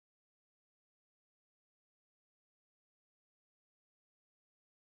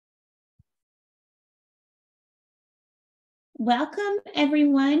welcome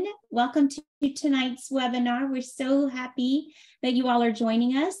everyone. Welcome to tonight's webinar. We're so happy that you all are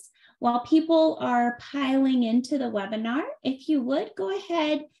joining us. While people are piling into the webinar, if you would go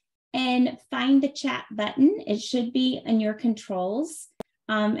ahead and find the chat button. It should be in your controls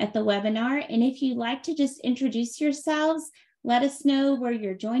at the webinar. And if you'd like to just introduce yourselves, let us know where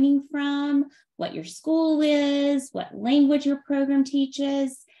you're joining from, what your school is, what language your program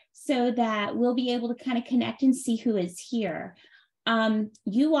teaches, so that we'll be able to kind of connect and see who is here.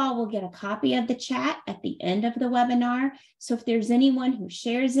 You all will get a copy of the chat at the end of the webinar. So if there's anyone who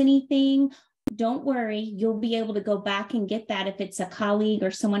shares anything, don't worry, you'll be able to go back and get that. If it's a colleague or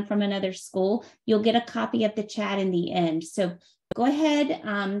someone from another school, you'll get a copy of the chat in the end. So go ahead,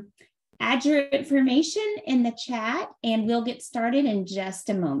 add your information in the chat and we'll get started in just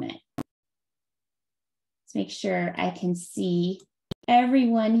a moment. Let's make sure I can see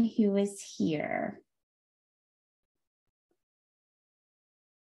everyone who is here.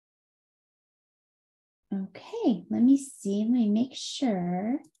 Okay, let me see, let me make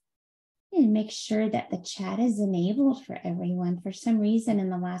sure. And make sure that the chat is enabled for everyone. For some reason in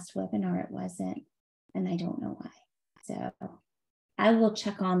the last webinar, it wasn't, and I don't know why. So I will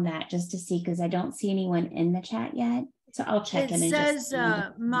check on that just to see, because I don't see anyone in the chat yet. So I'll check in and just see. It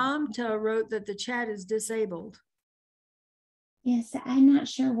says Mamta wrote that the chat is disabled. Yes, I'm not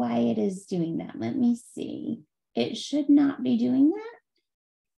sure why it is doing that. Let me see. It should not be doing that.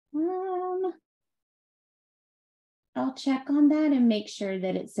 I'll check on that and make sure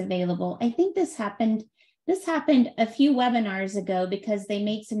that it's available. I think this happened a few webinars ago because they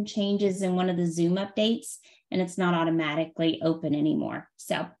made some changes in one of the Zoom updates and it's not automatically open anymore.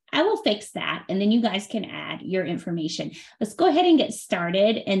 So I will fix that and then you guys can add your information. Let's go ahead and get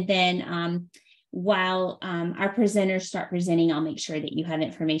started. And then while our presenters start presenting, I'll make sure that you have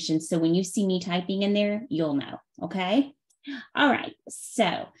information. So when you see me typing in there, you'll know, okay? All right,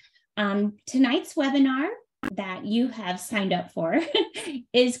 so tonight's webinar that you have signed up for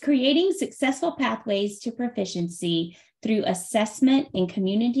is creating successful pathways to proficiency through assessment in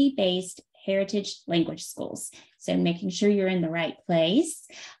community-based heritage language schools. So making sure you're in the right place.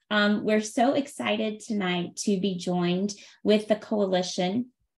 We're so excited tonight to be joined with the Coalition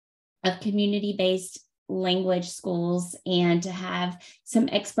of Community-Based Language Schools and to have some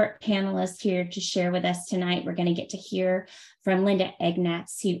expert panelists here to share with us tonight. We're going to get to hear from Linda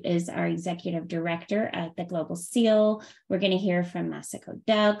Egnatz, who is our executive director at the Global Seal. We're going to hear from Masako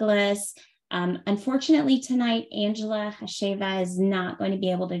Douglas. Unfortunately, tonight, Angela Hasheva is not going to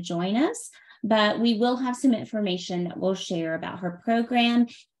be able to join us, but we will have some information that we'll share about her program,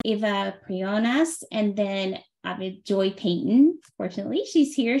 Eva Prionas, and then Joy Peyton. Fortunately,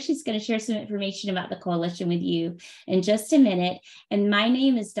 she's here. She's going to share some information about the coalition with you in just a minute. And my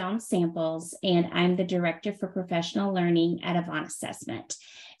name is Dawn Samples, and I'm the Director for Professional Learning at Avant Assessment.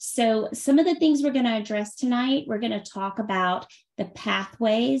 So some of the things we're going to address tonight, we're going to talk about the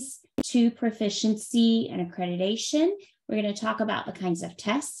pathways to proficiency and accreditation. We're going to talk about the kinds of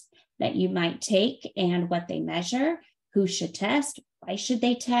tests that you might take and what they measure, who should test, why should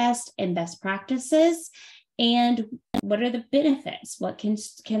they test, and best practices. And what are the benefits? What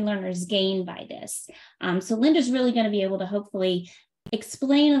can learners gain by this? So Linda's really going to be able to hopefully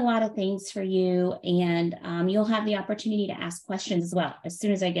explain a lot of things for you, and you'll have the opportunity to ask questions as well as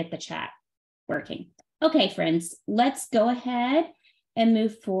soon as I get the chat working. Okay, friends, let's go ahead and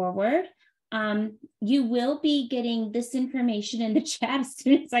move forward. You will be getting this information in the chat as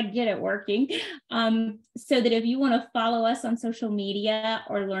soon as I get it working, so that if you want to follow us on social media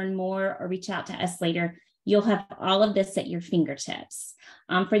or learn more or reach out to us later, you'll have all of this at your fingertips.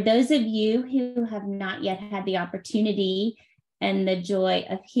 For those of you who have not yet had the opportunity and the joy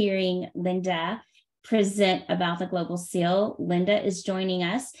of hearing Linda present about the Global Seal, Linda is joining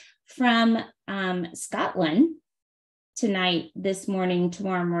us from Scotland tonight, this morning,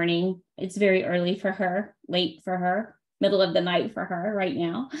 tomorrow morning. It's very early for her, late for her, middle of the night for her right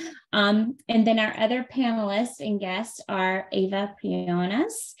now. And then our other panelists and guests are Eva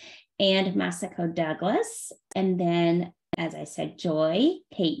Prionas and Masako Douglas, and then, as I said, Joy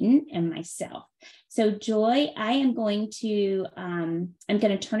Peyton and myself. So Joy, I am going to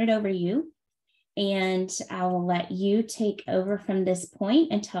turn it over to you, and I will let you take over from this point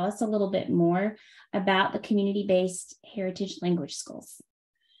and tell us a little bit more about the community-based heritage language schools.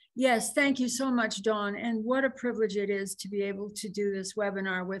 Yes, thank you so much, Dawn. And what a privilege it is to be able to do this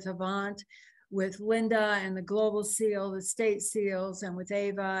webinar with Avant, with Linda and the Global Seal, the State Seals, and with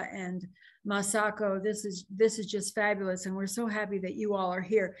Eva and Masako. This is just fabulous, and we're so happy that you all are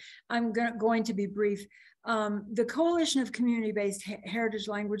here. I'm going to be brief. The Coalition of Community-Based Heritage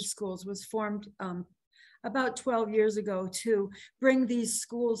Language Schools was formed about 12 years ago to bring these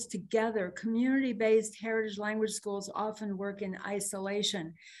schools together. Community-based heritage language schools often work in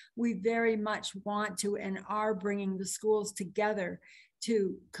isolation. We very much want to and are bringing the schools together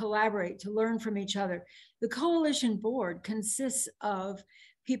to collaborate, to learn from each other. The coalition board consists of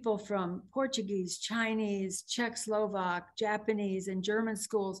people from Portuguese, Chinese, Czech, Slovak, Japanese, and German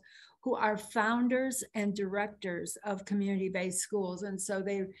schools who are founders and directors of community-based schools. And so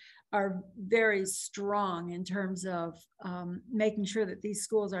they are very strong in terms of making sure that these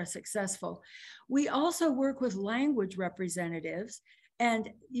schools are successful. We also work with language representatives, and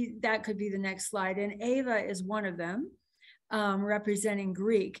that could be the next slide. And Eva is one of them, representing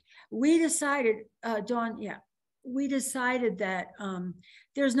Greek. We decided, Dawn, yeah, we decided that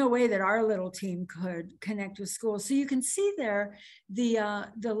there's no way that our little team could connect with schools. So you can see there the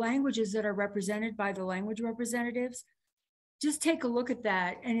languages that are represented by the language representatives. Just take a look at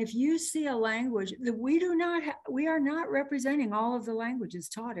that. And if you see a language that we are not representing all of the languages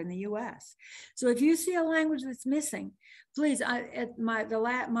taught in the US. So if you see a language that's missing, please,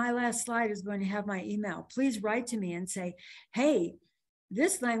 my last slide is going to have my email. Please write to me and say, hey,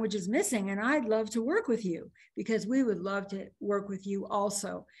 this language is missing and I'd love to work with you, because we would love to work with you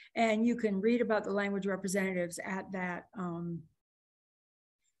also. And you can read about the language representatives at that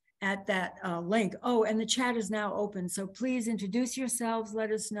link. Oh, and the chat is now open. So please introduce yourselves.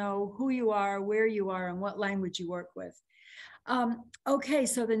 Let us know who you are, where you are, and what language you work with. Okay,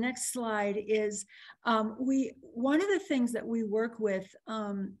 so the next slide is, one of the things that we work with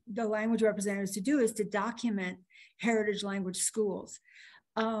the language representatives to do is to document heritage language schools.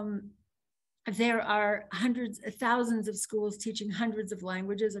 There are thousands of schools teaching hundreds of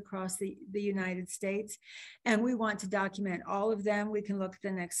languages across the United States, and we want to document all of them. We can look at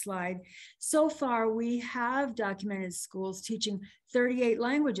the next slide. So far, we have documented schools teaching 38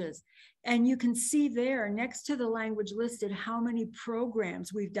 languages, and you can see there next to the language listed how many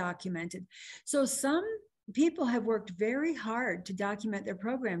programs we've documented. So some people have worked very hard to document their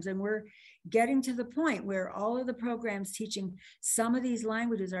programs, and we're getting to the point where all of the programs teaching some of these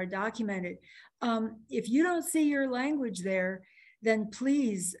languages are documented. If you don't see your language there, then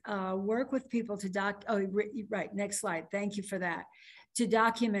please work with people to right, next slide. Thank you for that. To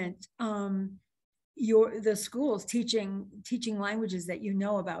document the schools teaching languages that you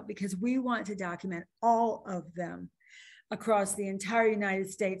know about, because we want to document all of them across the entire United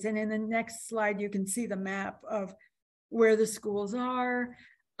States. And in the next slide, you can see the map of where the schools are.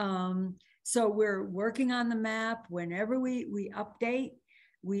 So we're working on the map. Whenever we update,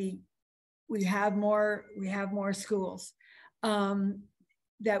 we have more schools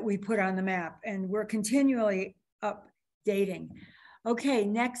that we put on the map, and we're continually updating. Okay,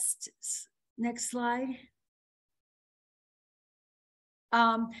 next slide.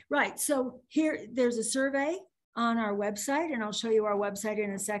 Right, so here there's a survey on our website, and I'll show you our website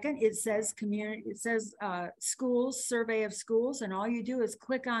in a second. It says schools, survey of schools, and all you do is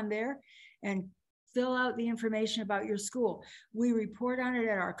click on there and fill out the information about your school. We report on it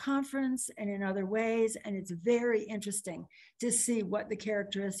at our conference and in other ways, and it's very interesting to see what the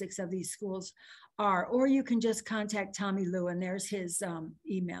characteristics of these schools are. Or you can just contact Tommy Liu, and there's his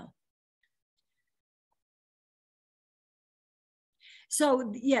email.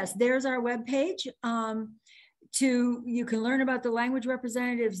 So yes, there's our webpage. You can learn about the language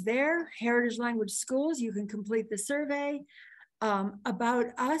representatives there, Heritage Language Schools. You can complete the survey. About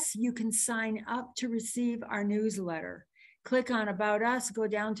us, you can sign up to receive our newsletter. Click on About Us, go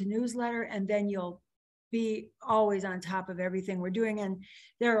down to newsletter, and then you'll be always on top of everything we're doing. And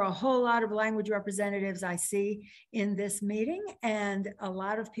there are a whole lot of language representatives I see in this meeting, and a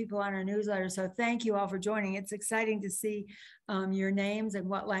lot of people on our newsletter. So thank you all for joining. It's exciting to see your names and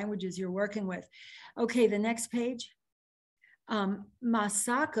what languages you're working with. Okay, the next page.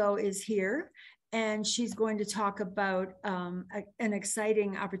 Masako is here, and she's going to talk about an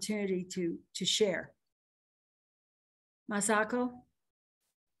exciting opportunity to share. Masako?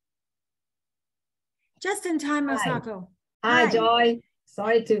 Just in time, Masako. Hi, Joy.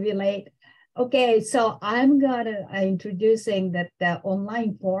 Sorry to be late. Okay, so I'm gonna introducing the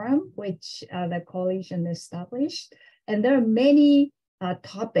online forum which the coalition established, and there are many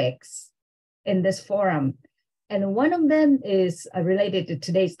topics in this forum, and one of them is related to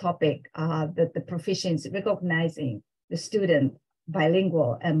today's topic, the proficiency, recognizing the student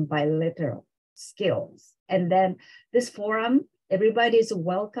bilingual and bilateral skills. And then this forum, everybody is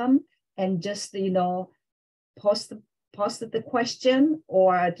welcome. And just, post the question,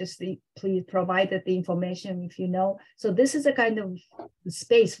 or just please provide the information if you know. So this is a kind of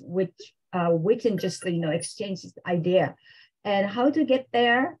space which we can just, exchange this idea. And how to get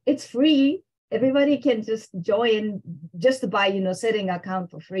there? It's free. everybody can just join just by, setting an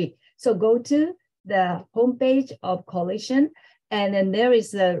account for free. So go to the homepage of Coalition, and then there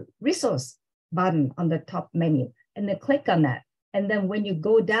is a resource button on the top menu, and then click on that. And then when you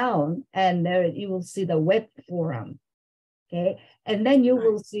go down, and there you will see the web forum, okay? And then you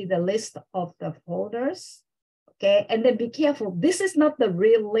will see the list of the folders, okay? And then be careful, this is not the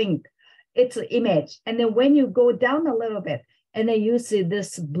real link, it's an image. And then when you go down a little bit, and then you see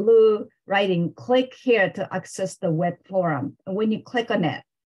this blue writing, click here to access the web forum. And when you click on it,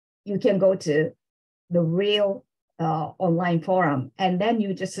 you can go to the real online forum. And then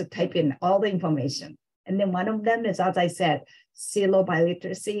you just type in all the information. And then one of them is, as I said, Seal of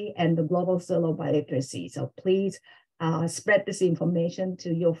Biliteracy and the Global Seal of Biliteracy. So please spread this information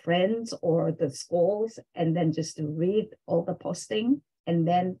to your friends or the schools, and then just to read all the posting and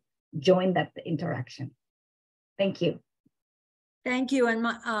then join that interaction. Thank you. Thank you. And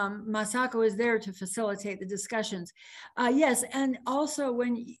Masako is there to facilitate the discussions. Yes, and also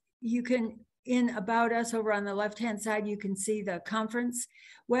when you can, in About Us over on the left-hand side, you can see the conference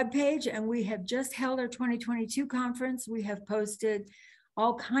webpage, and we have just held our 2022 conference. We have posted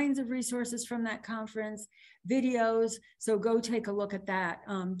all kinds of resources from that conference, videos, so go take a look at that.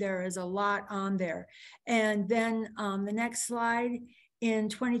 There is a lot on there. And then the next slide, in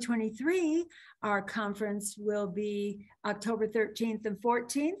 2023, our conference will be October 13th and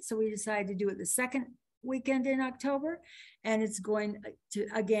 14th. So we decided to do it the second weekend in October. And it's going to,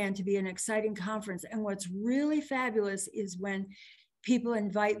 again, to be an exciting conference. And what's really fabulous is when people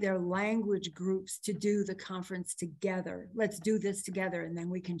invite their language groups to do the conference together. Let's do this together, and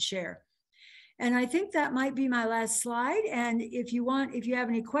then we can share. And I think that might be my last slide. And if you have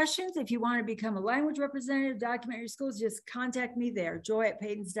any questions, if you want to become a language representative, document your schools, just contact me there,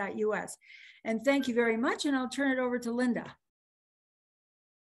 joy@paytons.us. And thank you very much. And I'll turn it over to Linda.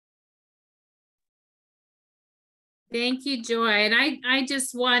 Thank you, Joy. And I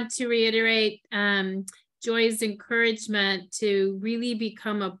just want to reiterate Joy's encouragement to really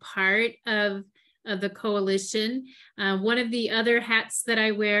become a part of the coalition. One of the other hats that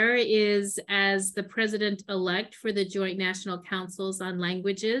I wear is as the president-elect for the Joint National Councils on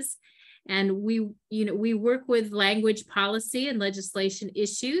Languages. And we work with language policy and legislation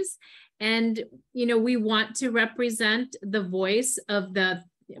issues. And, we want to represent the voice of the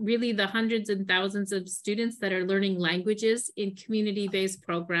hundreds and thousands of students that are learning languages in community-based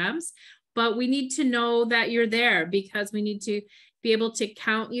programs. But we need to know that you're there, because we need to be able to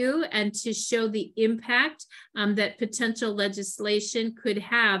count you and to show the impact that potential legislation could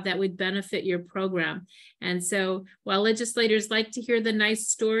have that would benefit your program. And so while legislators like to hear the nice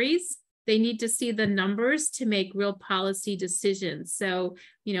stories, they need to see the numbers to make real policy decisions. So,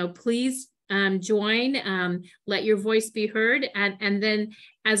 please join, let your voice be heard. And then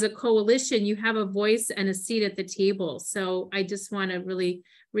as a coalition, you have a voice and a seat at the table. So I just want to really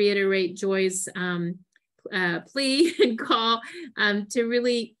reiterate Joy's plea and call to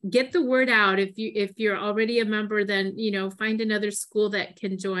really get the word out. If you're already a member, then find another school that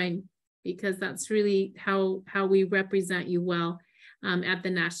can join, because that's really how we represent you well at the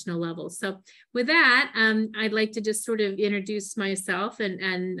national level. So with that, I'd like to just sort of introduce myself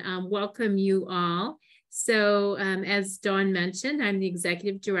and welcome you all. So as Dawn mentioned, I'm the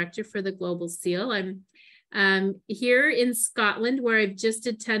executive director for the Global Seal. I'm here in Scotland, where I've just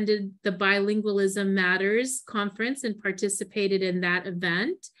attended the Bilingualism Matters conference and participated in that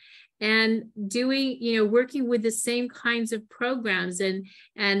event, and doing, working with the same kinds of programs,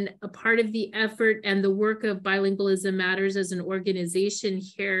 and a part of the effort and the work of Bilingualism Matters as an organization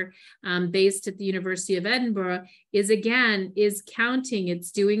here based at the University of Edinburgh is counting,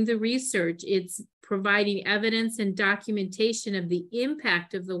 it's doing the research, it's providing evidence and documentation of the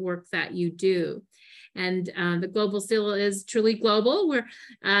impact of the work that you do. And the Global Seal is truly global. We're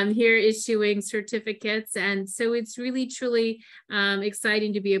here issuing certificates. And so it's really, truly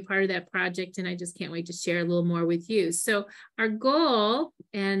exciting to be a part of that project. And I just can't wait to share a little more with you. So our goal,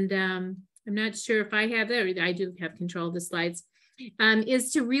 and I'm not sure if I have that, I do have control of the slides,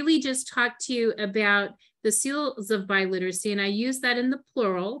 is to really just talk to you about the seals of biliteracy. And I use that in the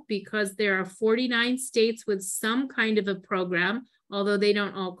plural because there are 49 states with some kind of a program, although they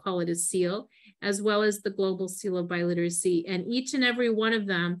don't all call it a seal, as well as the Global Seal of Biliteracy. And each and every one of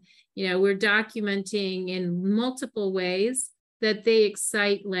them, we're documenting in multiple ways that they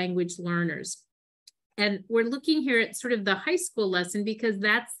excite language learners. And we're looking here at sort of the high school lesson, because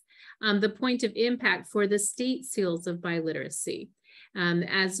that's the point of impact for the state seals of biliteracy.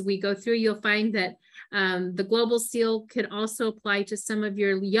 As we go through, you'll find that the Global Seal can also apply to some of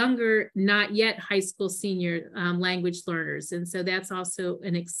your younger, not yet high school senior language learners. And so that's also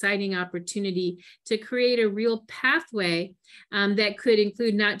an exciting opportunity to create a real pathway that could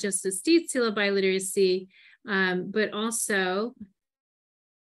include not just the State Seal of Biliteracy, but also,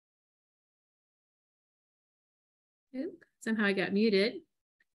 somehow I got muted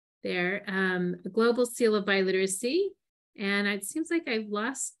there, the Global Seal of Biliteracy. And it seems like I've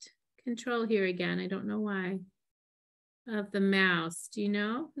lost control here again. I don't know why. Of the mouse. Do you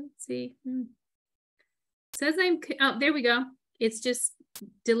know? Let's see. It says oh, there we go. It's just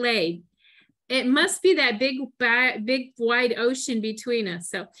delayed. It must be that big wide ocean between us.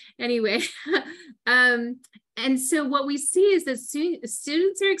 So anyway, and so what we see is that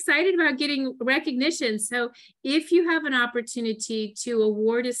students are excited about getting recognition. So if you have an opportunity to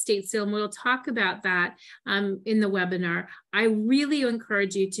award a state seal, and we'll talk about that in the webinar, I really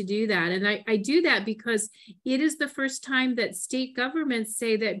encourage you to do that. And I do that because it is the first time that state governments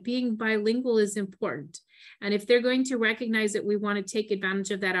say that being bilingual is important. And if they're going to recognize it, we want to take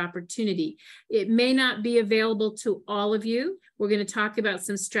advantage of that opportunity. It may not be available to all of you. We're going to talk about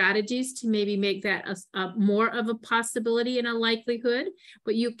some strategies to maybe make that more of a possibility and a likelihood,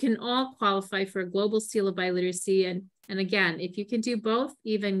 but you can all qualify for a Global Seal of Biliteracy. And again, if you can do both,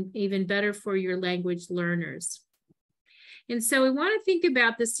 even better for your language learners. And so we want to think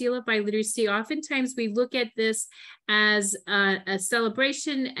about the Seal of Biliteracy. Oftentimes we look at this as a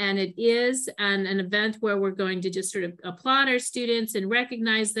celebration, and it is an event where we're going to just sort of applaud our students and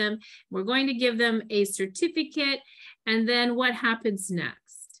recognize them. We're going to give them a certificate, and then what happens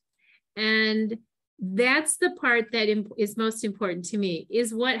next? And that's the part that is most important to me,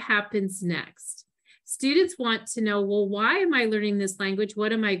 is what happens next. Students want to know, well, why am I learning this language?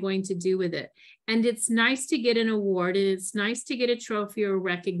 What am I going to do with it? And it's nice to get an award, and it's nice to get a trophy or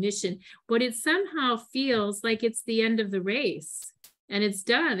recognition, but it somehow feels like it's the end of the race, and it's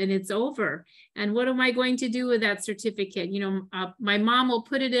done and it's over. And what am I going to do with that certificate? You know, my mom will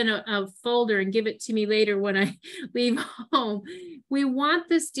put it in a folder and give it to me later when I leave home. We want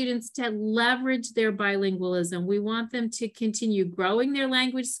the students to leverage their bilingualism. We want them to continue growing their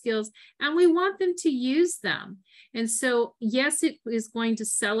language skills, and we want them to use them. And so, yes, it is going to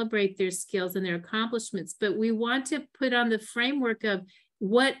celebrate their skills and their accomplishments, but we want to put on the framework of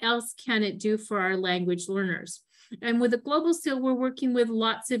what else can it do for our language learners. And with the Global Seal, we're working with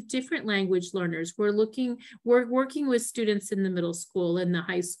lots of different language learners. We're working with students in the middle school and the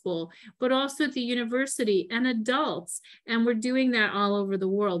high school, but also at the university and adults. And we're doing that all over the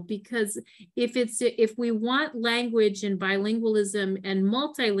world, because if we want language and bilingualism and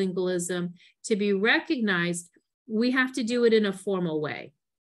multilingualism to be recognized, we have to do it in a formal way.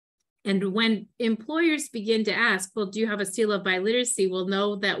 And when employers begin to ask, well, do you have a Seal of Biliteracy? We'll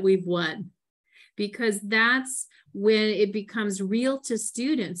know that we've won, because that's when it becomes real to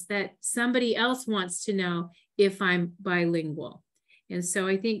students that somebody else wants to know if I'm bilingual. And so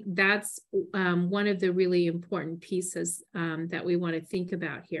I think that's one of the really important pieces that we want to think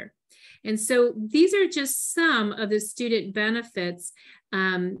about here. And so these are just some of the student benefits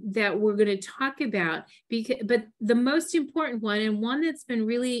that we're going to talk about, but the most important one, and one that's been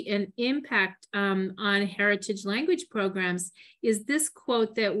really an impact on heritage language programs, is this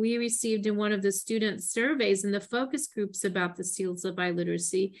quote that we received in one of the student surveys in the focus groups about the Seals of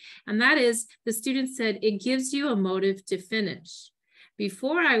Biliteracy. And that is, the student said, it gives you a motive to finish.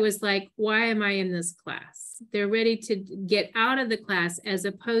 Before, I was like, why am I in this class? They're ready to get out of the class, as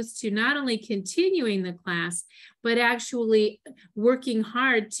opposed to not only continuing the class, but actually working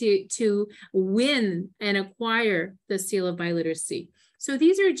hard to win and acquire the Seal of Biliteracy. So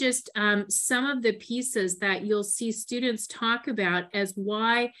these are just some of the pieces that you'll see students talk about as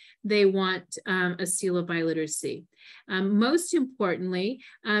why they want a Seal of Biliteracy. Most importantly,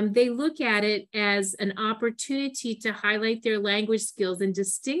 they look at it as an opportunity to highlight their language skills and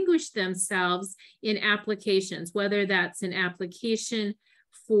distinguish themselves in applications, whether that's an application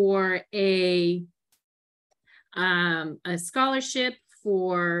for a scholarship,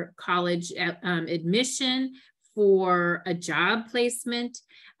 for college admission, for a job placement,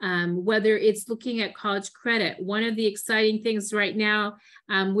 whether it's looking at college credit. One of the exciting things right now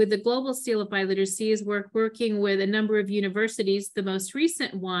With the Global Seal of Biliteracy, is we're working with a number of universities. The most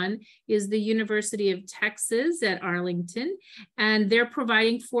recent one is the University of Texas at Arlington, and they're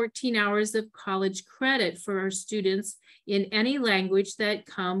providing 14 hours of college credit for our students in any language that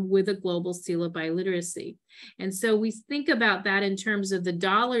come with a Global Seal of Biliteracy. And so we think about that in terms of the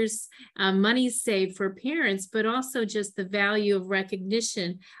dollars, money saved for parents, but also just the value of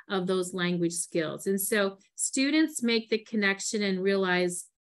recognition of those language skills. And so students make the connection and realize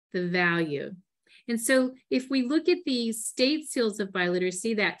the value. And so if we look at the state seals of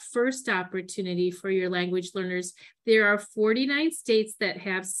biliteracy, that first opportunity for your language learners, there are 49 states that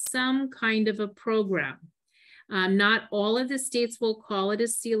have some kind of a program. Not all of the states will call it a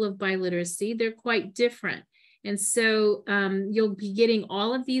seal of biliteracy. They're quite different. And so you'll be getting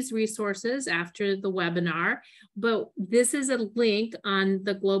all of these resources after the webinar, but this is a link on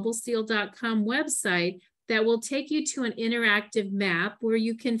the globalseal.com website that will take you to an interactive map where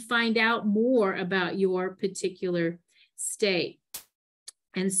you can find out more about your particular state.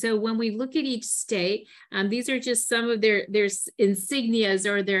 And so when we look at each state, these are just some of their insignias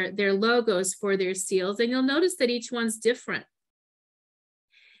or their logos for their seals. And you'll notice that each one's different.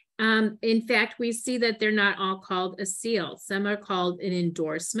 In fact, we see that they're not all called a seal. Some are called an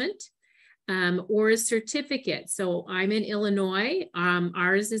endorsement or a certificate. So I'm in Illinois.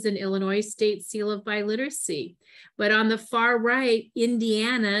 Ours is an Illinois State Seal of Biliteracy. But on the far right,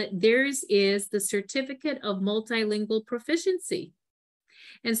 Indiana, theirs is the Certificate of Multilingual Proficiency.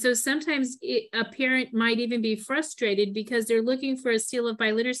 And so sometimes a parent might even be frustrated because they're looking for a seal of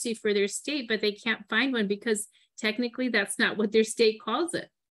biliteracy for their state, but they can't find one because technically that's not what their state calls it.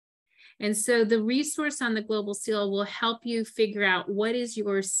 And so the resource on the Global Seal will help you figure out what is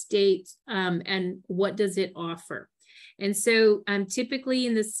your state and what does it offer. And so typically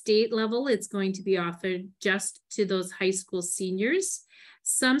in the state level, it's going to be offered just to those high school seniors.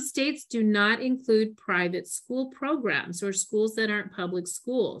 Some states do not include private school programs or schools that aren't public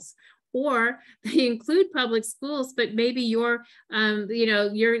schools, or they include public schools, but maybe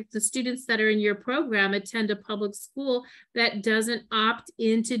the students that are in your program attend a public school that doesn't opt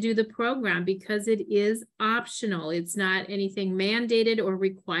in to do the program because it is optional. It's not anything mandated or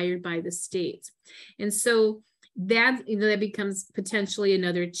required by the states. And so that becomes potentially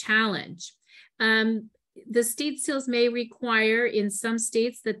another challenge. The state seals may require in some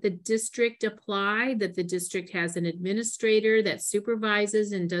states that the district apply, that the district has an administrator that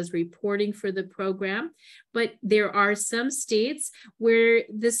supervises and does reporting for the program. But there are some states where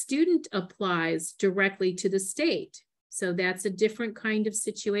the student applies directly to the state. So that's a different kind of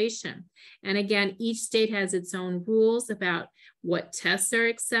situation. And again, each state has its own rules about what tests are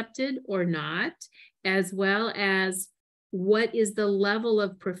accepted or not, as well as what is the level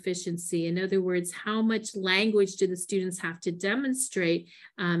of proficiency? In other words, how much language do the students have to demonstrate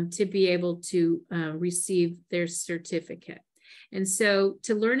to be able to receive their certificate? And so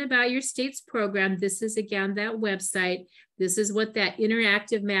to learn about your state's program, this is again that website. This is what that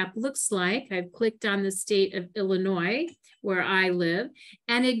interactive map looks like. I've clicked on the state of Illinois, where I live,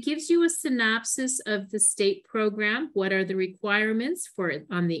 and it gives you a synopsis of the state program. What are the requirements for it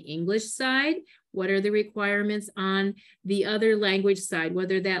on the English side? What are the requirements on the other language side?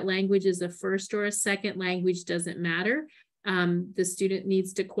 Whether that language is a first or a second language doesn't matter. The student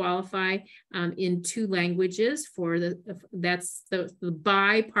needs to qualify in 2 languages for that's the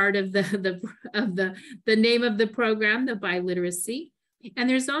bi part of the name of the program, the biliteracy. And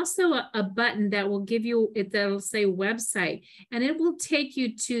there's also a button that will give you, that'll say website, and it will take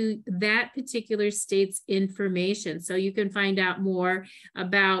you to that particular state's information. So you can find out more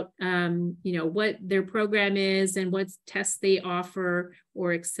about, what their program is and what tests they offer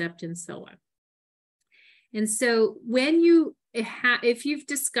or accept and so on. And so when if you've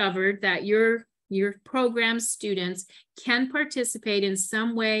discovered that your program students can participate in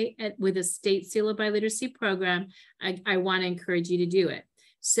some way with a state seal of biliteracy program, I want to encourage you to do it.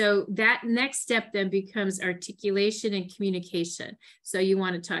 So that next step then becomes articulation and communication. So you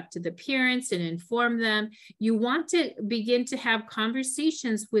want to talk to the parents and inform them. You want to begin to have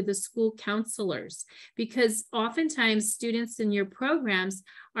conversations with the school counselors, because oftentimes students in your programs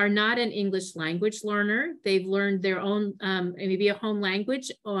are not an English language learner. They've learned their own, maybe a home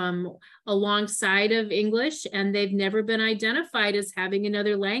language alongside of English, and they've never been identified as having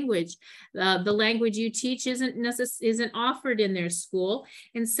another language. The language you teach isn't offered in their school.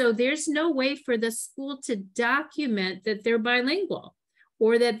 And so there's no way for the school to document that they're bilingual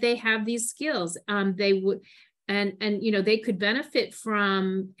or that they have these skills. They would, and they could benefit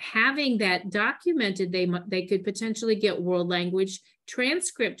from having that documented. They could potentially get world language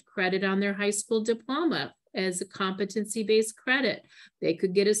transcript credit on their high school diploma, as a competency-based credit. They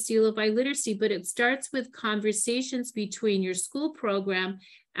could get a Seal of Biliteracy, but it starts with conversations between your school program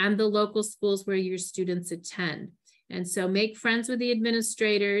and the local schools where your students attend. And so make friends with the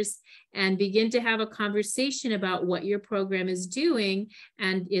administrators and begin to have a conversation about what your program is doing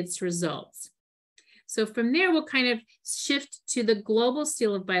and its results. So from there, we'll kind of shift to the Global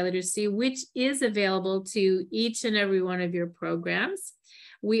Seal of Biliteracy, which is available to each and every one of your programs.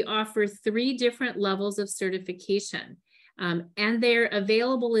 We offer 3 different levels of certification, and they're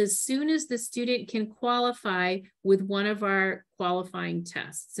available as soon as the student can qualify with one of our qualifying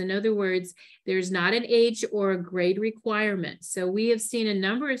tests. In other words, there's not an age or a grade requirement. So we have seen a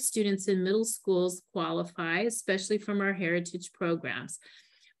number of students in middle schools qualify, especially from our heritage programs.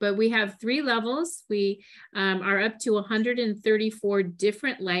 But we have 3 levels. We are up to 134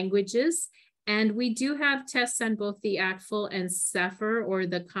 different languages. And we do have tests on both the ACTFL and CEFR, or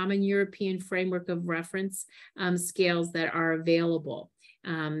the Common European Framework of Reference scales that are available.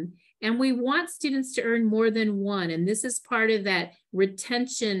 And we want students to earn more than 1. And this is part of that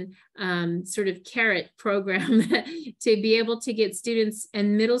retention sort of carrot program to be able to get students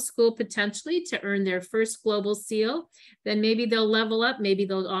in middle school potentially to earn their first global seal. Then maybe they'll level up. Maybe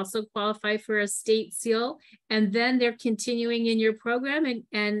they'll also qualify for a state seal. And then they're continuing in your program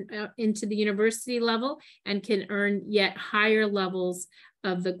and into the university level and can earn yet higher levels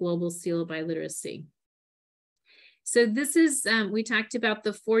of the Global Seal of Biliteracy. So this is, we talked about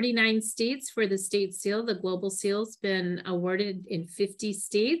the 49 states for the state seal. The Global Seal's been awarded in 50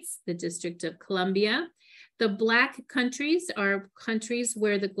 states, the District of Columbia. The Black countries are countries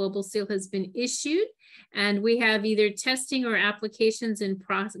where the Global Seal has been issued, and we have either testing or applications in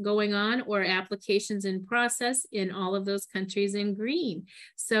going on or applications in process in all of those countries in green.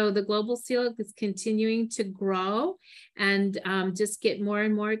 So the Global Seal is continuing to grow and just get more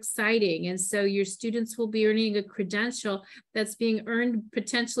and more exciting. And so your students will be earning a credential that's being earned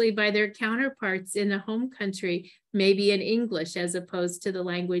potentially by their counterparts in the home country, maybe in English as opposed to the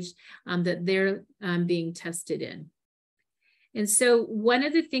language that they're being tested in. And so one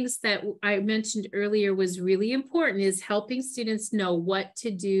of the things that I mentioned earlier was really important is helping students know what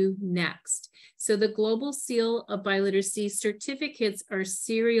to do next. So the Global Seal of Biliteracy certificates are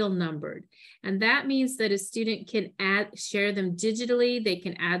serial numbered. And that means that a student can share them digitally. They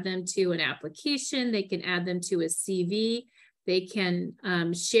can add them to an application. They can add them to a CV. They can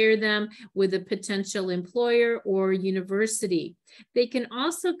share them with a potential employer or university. They can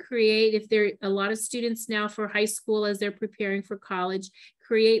also create, if there are a lot of students now for high school as they're preparing for college,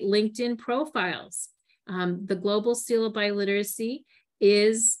 create LinkedIn profiles. The Global Seal of Biliteracy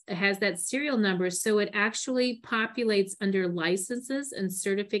has that serial number, so it actually populates under licenses and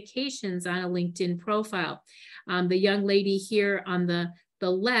certifications on a LinkedIn profile. The young lady here on the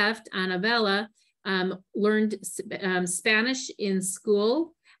left, Annabella, learned Spanish in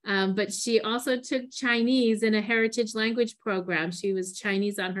school, but she also took Chinese in a heritage language program. She was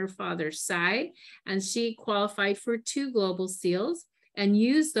Chinese on her father's side, and she qualified for 2 Global Seals and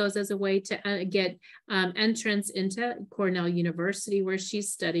used those as a way to get entrance into Cornell University, where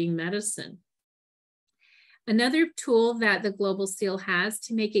she's studying medicine. Another tool that the Global Seal has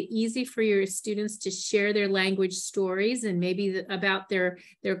to make it easy for your students to share their language stories and maybe about their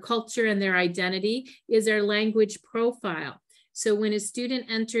culture and their identity is our language profile. So when a student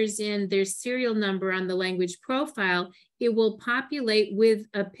enters in their serial number on the language profile, it will populate with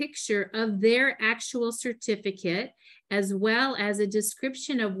a picture of their actual certificate, as well as a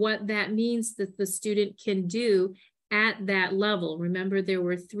description of what that means that the student can do at that level. Remember, there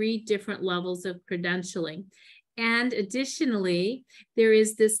were 3 different levels of credentialing. And additionally, there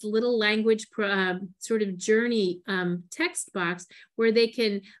is this little language sort of journey text box where they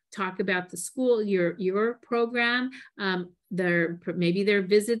can talk about the school, your program, maybe their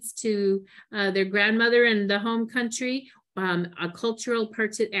visits to their grandmother in the home country, cultural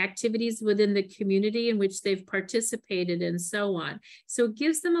activities within the community in which they've participated, and so on. So it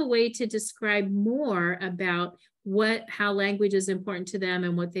gives them a way to describe more about how language is important to them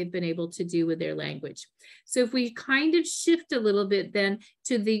and what they've been able to do with their language. So if we kind of shift a little bit then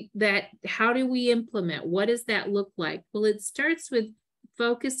to how do we implement? What does that look like? Well, it starts with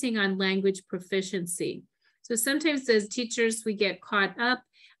focusing on language proficiency. So sometimes as teachers, we get caught up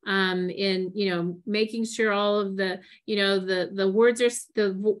in, making sure all of the words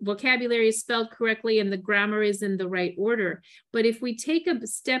the vocabulary is spelled correctly and the grammar is in the right order. But if we take a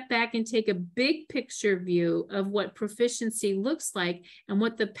step back and take a big picture view of what proficiency looks like and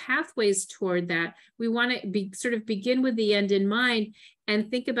what the pathways toward that, we want to sort of begin with the end in mind and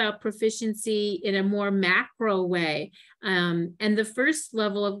think about proficiency in a more macro way. And the first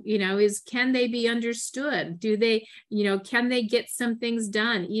level of, is, can they be understood? Do they, can they get some things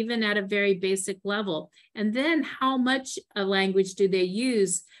done, even at a very basic level? And then how much a language do they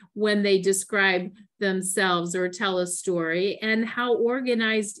use when they describe themselves or tell a story? And how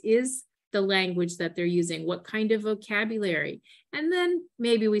organized is the language that they're using? What kind of vocabulary? And then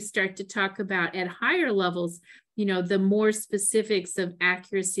maybe we start to talk about, at higher levels, the more specifics of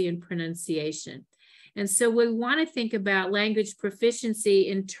accuracy and pronunciation. And so we want to think about language proficiency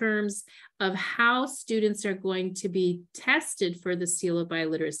in terms of how students are going to be tested for the Seal of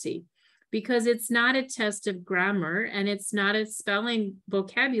Biliteracy, because it's not a test of grammar and it's not a spelling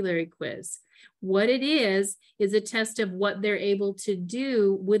vocabulary quiz. What it is a test of what they're able to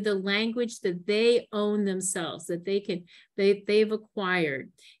do with the language that they own themselves, that they've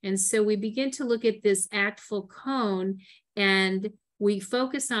acquired. And so we begin to look at this actful cone, and we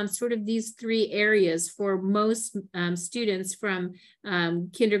focus on sort of these three areas for most students from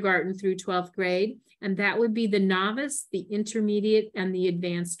kindergarten through 12th grade. And that would be the novice, the intermediate, and the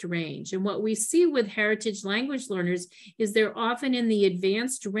advanced range. And what we see with heritage language learners is they're often in the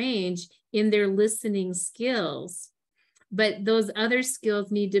advanced range in their listening skills. But those other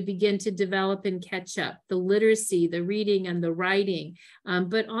skills need to begin to develop and catch up: the literacy, the reading, and the writing,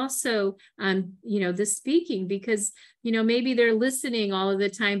 but also, the speaking, because, maybe they're listening all of the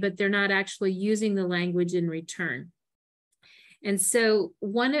time, but they're not actually using the language in return. And so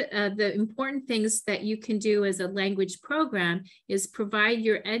one of the important things that you can do as a language program is provide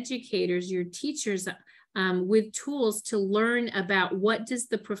your educators, your teachers, with tools to learn about what does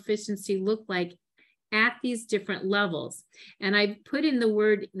the proficiency look like at these different levels. And I put in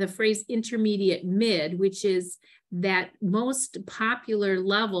the phrase intermediate mid, which is that most popular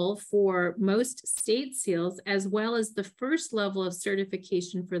level for most state seals, as well as the first level of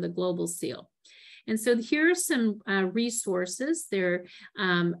certification for the Global Seal. And so here are some resources. They're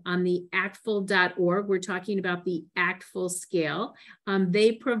on the actful.org. We're talking about the actful scale.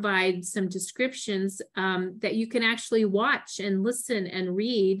 They provide some descriptions that you can actually watch and listen and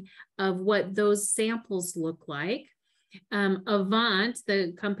read of what those samples look like. Avant,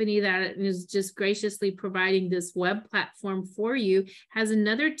 the company that is just graciously providing this web platform for you, has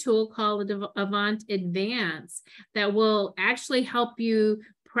another tool called Avant Advance that will actually help you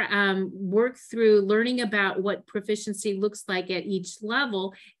work through learning about what proficiency looks like at each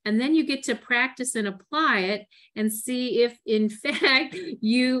level. And then you get to practice and apply it and see if, in fact,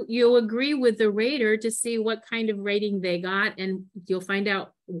 you'll agree with the rater to see what kind of rating they got, and you'll find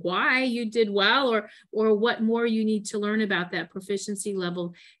out why you did well, or what more you need to learn about that proficiency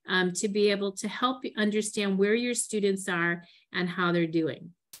level to be able to help you understand where your students are and how they're doing.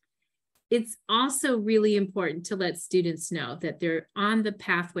 It's also really important to let students know that they're on the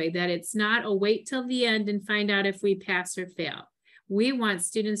pathway, that it's not a wait till the end and find out if we pass or fail. We want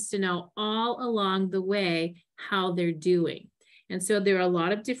students to know all along the way how they're doing. And so there are a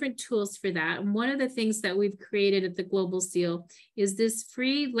lot of different tools for that. And one of the things that we've created at the Global Seal is this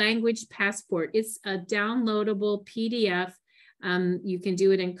free language passport. It's a downloadable PDF. You can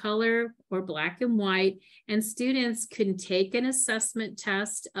do it in color or black and white, and students can take an assessment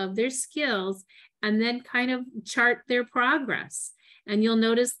test of their skills and then kind of chart their progress. And you'll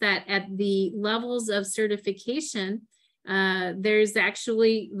notice that at the levels of certification, there's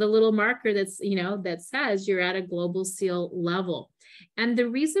actually the little marker that's, that says you're at a Global Seal level. And the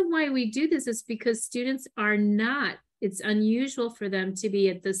reason why we do this is because students are not, it's unusual for them to be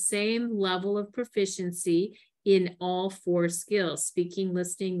at the same level of proficiency in all four skills: speaking,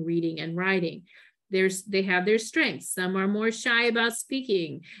 listening, reading, and writing. They have their strengths. Some are more shy about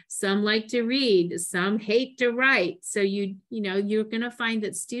speaking. Some like to read. Some hate to write. So you're going to find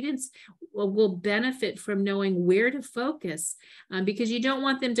that students will benefit from knowing where to focus, because you don't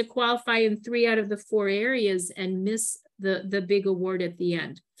want them to qualify in 3 out of the 4 areas and miss the big award at the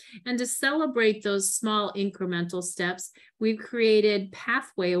end. And to celebrate those small incremental steps, we've created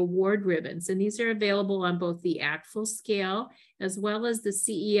pathway award ribbons, and these are available on both the ACTFL scale as well as the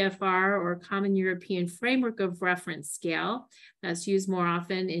CEFR, or Common European Framework of Reference scale. That's used more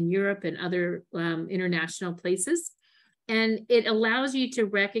often in Europe and other international places. And it allows you to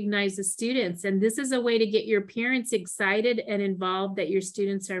recognize the students. And this is a way to get your parents excited and involved that your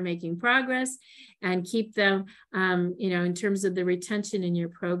students are making progress, and keep them, in terms of the retention in your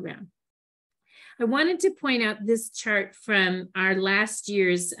program. I wanted to point out this chart from our last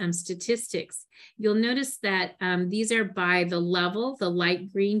year's statistics. You'll notice that these are by the level, the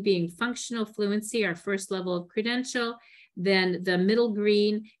light green being functional fluency, our first level of credential. Then the middle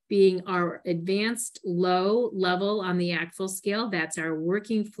green being our advanced low level on the ACTFL scale. That's our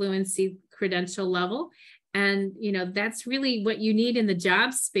working fluency credential level. And, you know, that's really what you need in the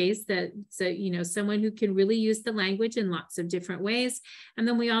job space, that, so, you know, someone who can really use the language in lots of different ways. And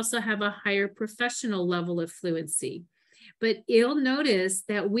then we also have a higher professional level of fluency. But you'll notice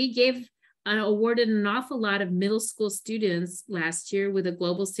that we awarded an awful lot of middle school students last year with a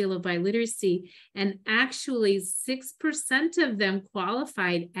Global Seal of Biliteracy, and actually 6% of them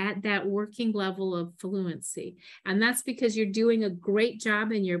qualified at that working level of fluency. And that's because you're doing a great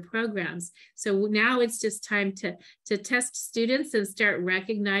job in your programs. So now it's just time to test students and start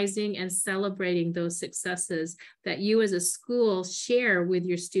recognizing and celebrating those successes that you as a school share with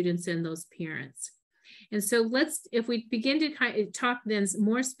your students and those parents. And so if we begin to talk then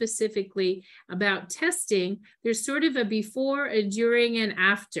more specifically about testing, there's sort of a before, a during, and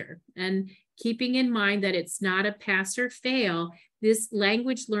after. And keeping in mind that it's not a pass or fail, this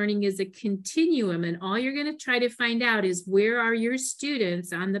language learning is a continuum, and all you're going to try to find out is where are your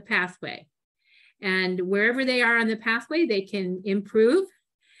students on the pathway. And wherever they are on the pathway, they can improve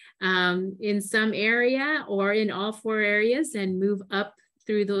in some area or in all 4 areas and move up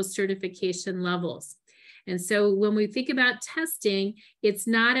through those certification levels. And so when we think about testing, it's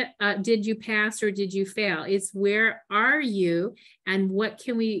not did you pass or did you fail? It's where are you and what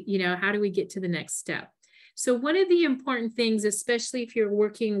can we, you know, how do we get to the next step? So one of the important things, especially if you're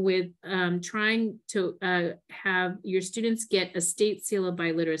working with trying to have your students get a state seal of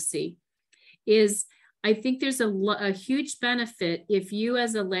biliteracy, is I think there's a huge benefit if you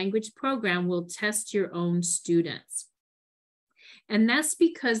as a language program will test your own students. And that's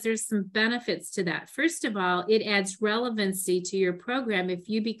because there's some benefits to that. First of all, it adds relevancy to your program if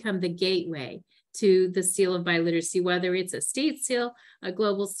you become the gateway to the seal of biliteracy, whether it's a state seal, a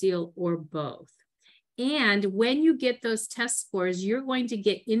global seal, or both. And when you get those test scores, you're going to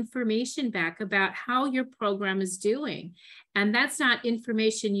get information back about how your program is doing. And that's not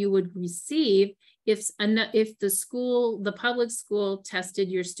information you would receive if the public school tested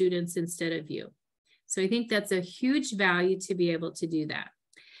your students instead of you. So I think that's a huge value to be able to do that.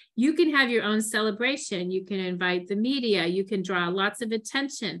 You can have your own celebration. You can invite the media. You can draw lots of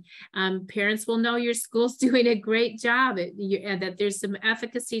attention. Parents will know your school's doing a great job and that there's some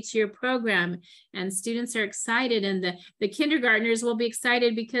efficacy to your program, and students are excited, and the kindergartners will be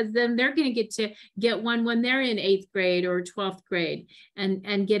excited because then they're going to get one when they're in 8th grade or 12th grade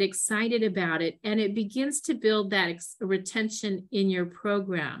and get excited about it. And it begins to build that retention in your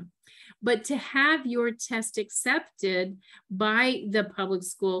program. But to have your test accepted by the public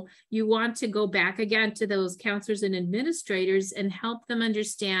school, you want to go back again to those counselors and administrators and help them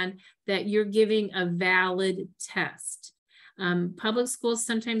understand that you're giving a valid test. Public schools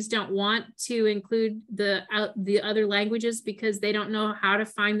sometimes don't want to include the other languages because they don't know how to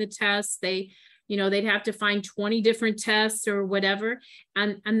find the tests. They'd have to find 20 different tests or whatever.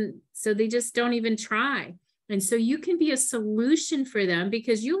 And so they just don't even try. And so you can be a solution for them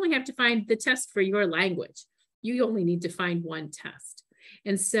because you only have to find the test for your language. You only need to find one test.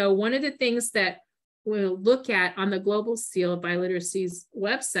 And so one of the things that we'll look at on the Global Seal of Biliteracy's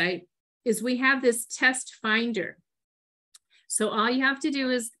website is we have this test finder. So all you have to do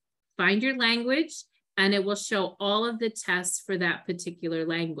is find your language and it will show all of the tests for that particular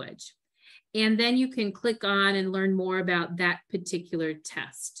language. And then you can click on and learn more about that particular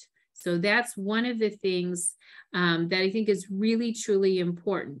test. So that's one of the things that I think is really, truly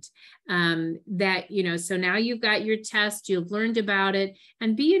important. So now you've got your test, you've learned about it,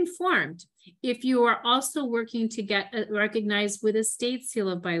 and be informed. If you are also working to get recognized with a state seal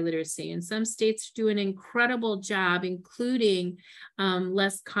of biliteracy, and some states do an incredible job, including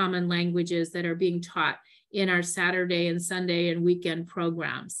less common languages that are being taught in our Saturday and Sunday and weekend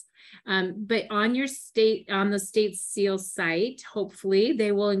programs. But on the state seal site, hopefully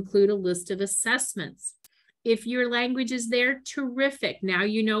they will include a list of assessments. If your language is there, terrific. Now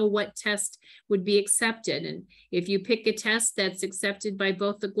you know what test would be accepted. And if you pick a test that's accepted by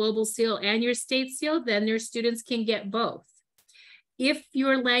both the Global Seal and your state seal, then your students can get both. If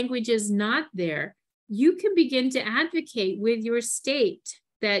your language is not there, you can begin to advocate with your state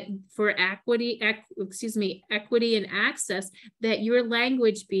that for equity and access, that your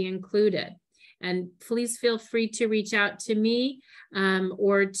language be included. And please feel free to reach out to me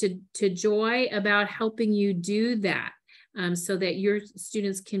or to Joy about helping you do that so that your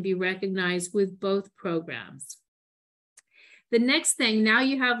students can be recognized with both programs. The next thing, now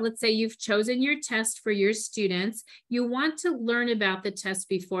you have, let's say you've chosen your test for your students. You want to learn about the test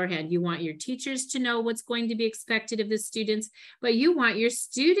beforehand. You want your teachers to know what's going to be expected of the students, but you want your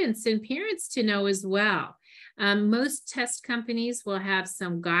students and parents to know as well. Most test companies will have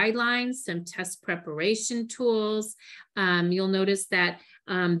some guidelines, some test preparation tools. You'll notice that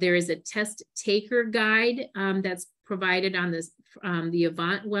there is a test taker guide that's provided on this the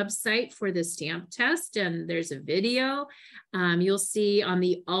Avant website for the stamp test, and there's a video. You'll see on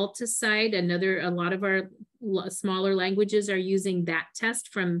the Alta side, a lot of our smaller languages are using that test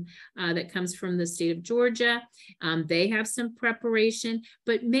from that comes from the state of Georgia. They have some preparation,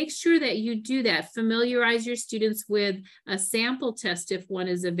 but make sure that you do that. Familiarize your students with a sample test if one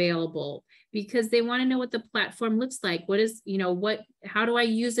is available, because they want to know what the platform looks like. How do I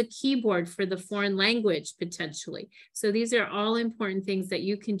use a keyboard for the foreign language potentially? So these are all important things that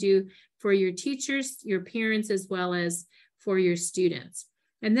you can do for your teachers, your parents, as well as for your students.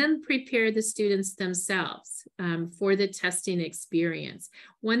 And then prepare the students themselves for the testing experience.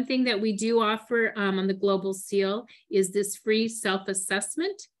 One thing that we do offer on the Global Seal is this free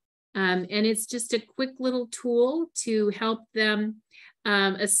self-assessment. And it's just a quick little tool to help them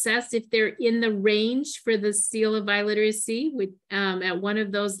assess if they're in the range for the Seal of Biliteracy at one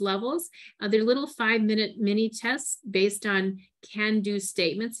of those levels. They're little 5-minute mini tests based on can-do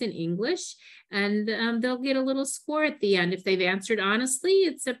statements in English, and they'll get a little score at the end. If they've answered honestly,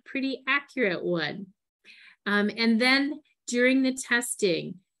 it's a pretty accurate one. And then during the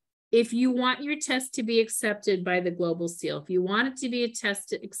testing, if you want your test to be accepted by the Global Seal, if you want it to be a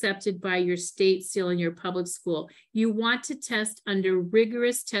test accepted by your state seal in your public school, you want to test under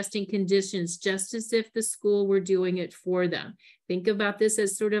rigorous testing conditions, just as if the school were doing it for them. Think about this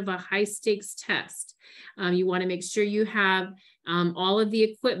as sort of a high stakes test. You want to make sure you have all of the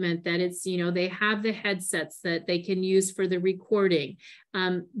equipment, that it's, they have the headsets that they can use for the recording,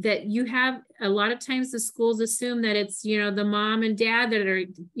 that you have. A lot of times the schools assume that it's, the mom and dad that are,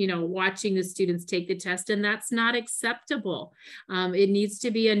 watching the students take the test, and that's not acceptable. It needs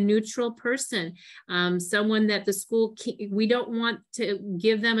to be a neutral person, someone that the school, we don't want to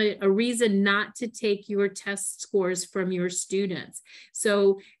give them a reason not to take your test scores from your students.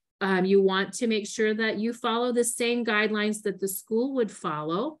 So you want to make sure that you follow the same guidelines that the school would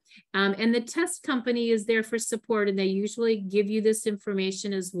follow. And the test company is there for support, and they usually give you this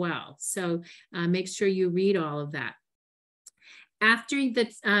information as well. So make sure you read all of that. After the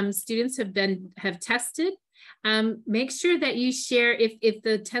students have tested, make sure that you share, if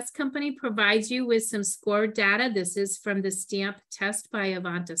the test company provides you with some score data. This is from the stamp test by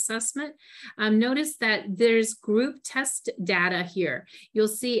Avant Assessment. Notice that there's group test data here. You'll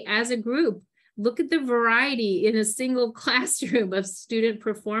see as a group, look at the variety in a single classroom of student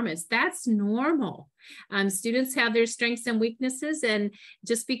performance. That's normal. Students have their strengths and weaknesses, and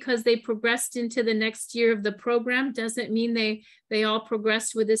just because they progressed into the next year of the program doesn't mean they all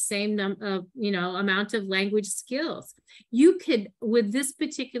progressed with the same amount of language skills. You could, with this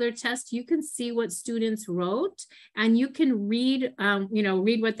particular test, you can see what students wrote, and you can read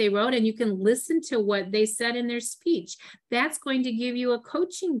what they wrote, and you can listen to what they said in their speech. That's going to give you a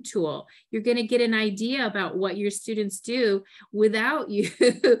coaching tool. You're going to get an idea about what your students do without you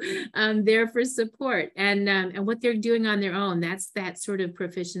there for support. And what they're doing on their own. That's that sort of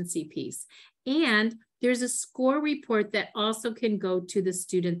proficiency piece. And there's a score report that also can go to the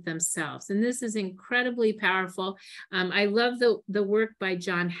student themselves. And this is incredibly powerful. I love the work by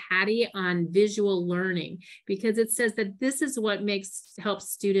John Hattie on visual learning, because it says that this is what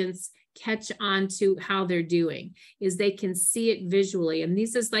helps students catch on to how they're doing, is they can see it visually. And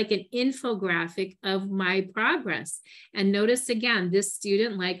this is like an infographic of my progress. And notice again, this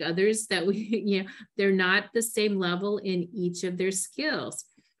student, like others that they're not the same level in each of their skills.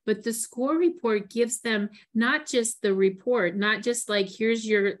 But the score report gives them not just the report, not just like, here's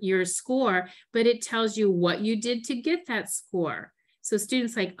your score, but it tells you what you did to get that score. So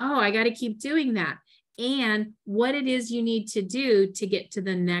students like, oh, I got to keep doing that, and what it is you need to do to get to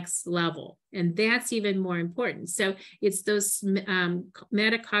the next level. And that's even more important. So it's those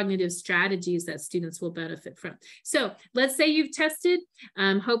metacognitive strategies that students will benefit from. So let's say you've tested.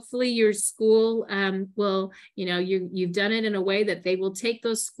 Hopefully your school will, you've done it in a way that they will take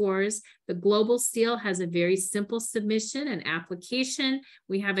those scores. The Global Seal has a very simple submission and application.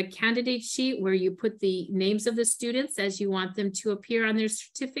 We have a candidate sheet where you put the names of the students as you want them to appear on their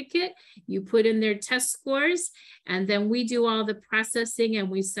certificate. You put in their test scores, and then we do all the processing, and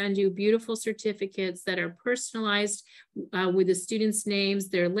we send you beautiful certificates that are personalized with the students' names,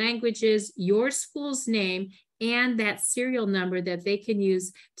 their languages, your school's name, and that serial number that they can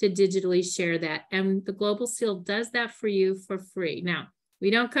use to digitally share that. And the Global Seal does that for you for free. Now, we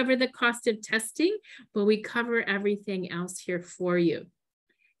don't cover the cost of testing, but we cover everything else here for you.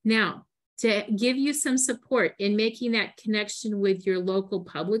 Now, to give you some support in making that connection with your local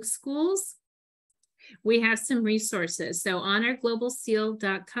public schools, we have some resources. So on our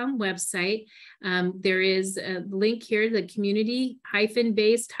globalseal.com website, there is a link here, the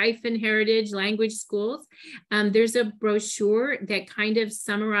community-based heritage language schools. There's a brochure that kind of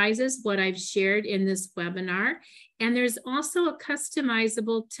summarizes what I've shared in this webinar. And there's also a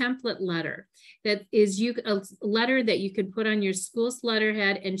customizable template letter that is a letter that you can put on your school's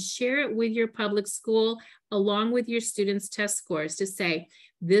letterhead and share it with your public school along with your students' test scores to say,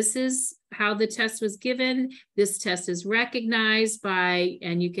 this is how the test was given. This test is recognized by,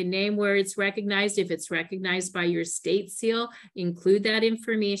 and you can name where it's recognized. If it's recognized by your state seal, include that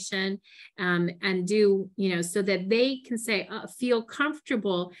information and do, so that they can say, feel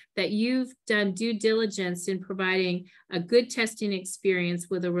comfortable that you've done due diligence in providing a good testing experience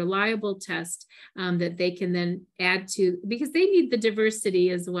with a reliable test that they can then add to, because they need the diversity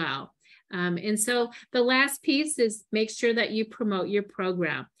as well. And so the last piece is make sure that you promote your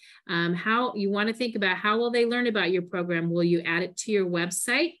program. How you want to think about how will they learn about your program? Will you add it to your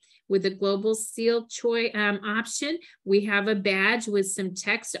website? With the Global Seal option, we have a badge with some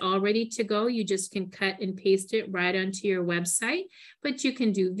text all ready to go. You just can cut and paste it right onto your website, but you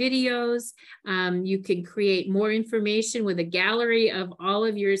can do videos. You can create more information with a gallery of all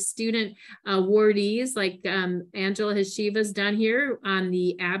of your student awardees, like Angela Hasheva's done here on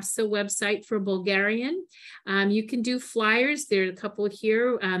the ABSA website for Bulgarian. You can do flyers. There are a couple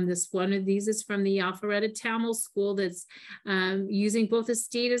here. One of these is from the Alpharetta Tamil School that's using both a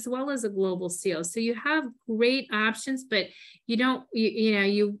state as well as a global seal. So you have great options, but you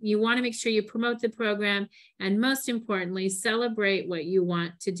want to make sure you promote the program, and most importantly, celebrate what you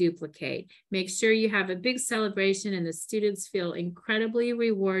want to duplicate. Make sure you have a big celebration and the students feel incredibly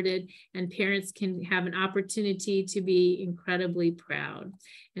rewarded and parents can have an opportunity to be incredibly proud.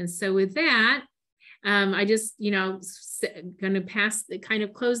 And so with that, I just, going to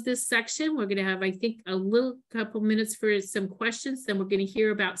close this section. We're going to have, I think, a couple minutes for some questions. Then we're going to hear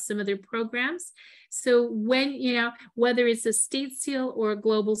about some of their programs. So when, whether it's a state seal or a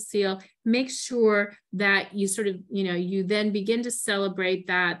global seal, make sure that you sort of, you then begin to celebrate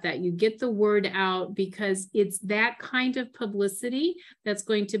that you get the word out, because it's that kind of publicity that's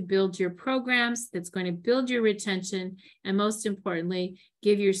going to build your programs, that's going to build your retention, and most importantly,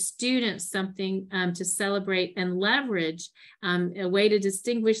 give your students something to celebrate and leverage, a way to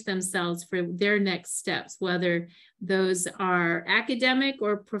distinguish themselves for their next steps, whether those are academic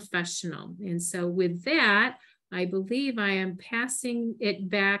or professional. And so with that, I believe I am passing it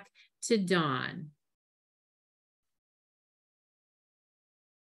back to Dawn.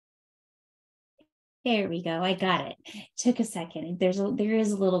 There we go. I got it. Took a second. There is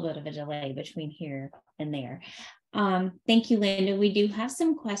a little bit of a delay between here and there. Thank you, Linda. We do have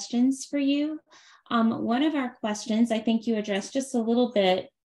some questions for you. One of our questions, I think you addressed just a little bit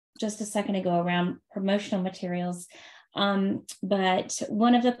just a second ago around promotional materials. But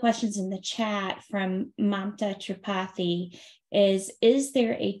one of the questions in the chat from Mamta Tripathi is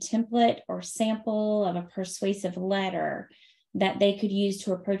there a template or sample of a persuasive letter that they could use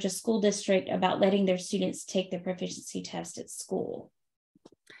to approach a school district about letting their students take their proficiency test at school?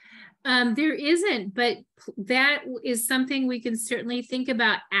 There isn't, but that is something we can certainly think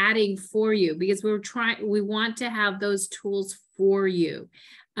about adding for you, because we want to have those tools for you.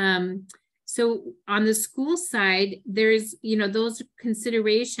 So on the school side, there's, those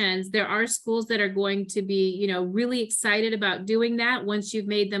considerations. There are schools that are going to be, really excited about doing that once you've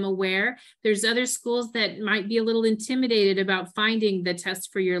made them aware. There's other schools that might be a little intimidated about finding the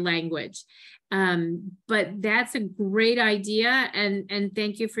test for your language. But that's a great idea, and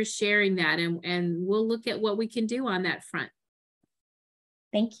thank you for sharing that, and we'll look at what we can do on that front.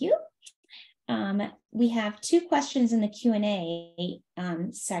 Thank you. We have two questions in the Q&A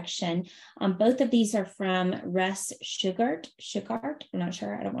section. Both of these are from Russ Shugart. I'm not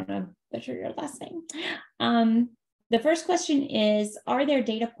sure. I don't want to butcher your last name. The first question is, are there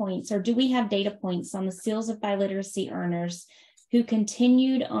data points, or do we have data points on the Seals of Biliteracy earners who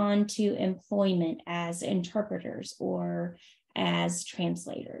continued on to employment as interpreters or as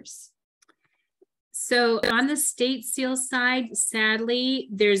translators? So on the state seal side, sadly,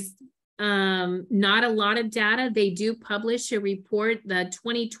 there's not a lot of data. They do publish a report. The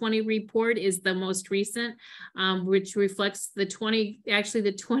 2020 report is the most recent, which reflects the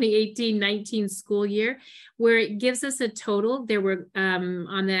 2018-19 school year, where it gives us a total. There were,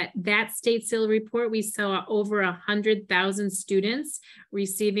 on that state seal report, we saw over 100,000 students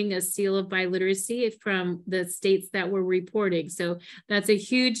receiving a seal of biliteracy from the states that were reporting. So that's a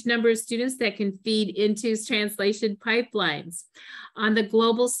huge number of students that can feed into translation pipelines. On the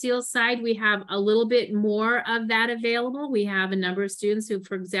global seal side, we have a little bit more of that available. We have a number of students who,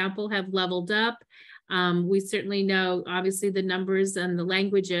 for example, have leveled up We certainly know, obviously, the numbers and the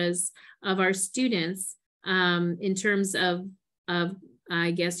languages of our students in terms of,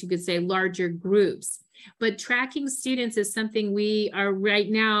 I guess you could say, larger groups. But tracking students is something we are right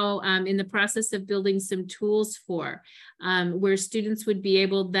now in the process of building some tools for, where students would be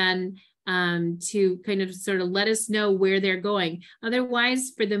able then to kind of sort of let us know where they're going.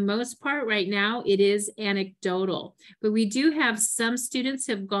 Otherwise, for the most part right now, it is anecdotal. But we do have some students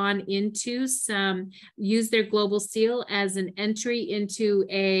have gone into use their Global Seal as an entry into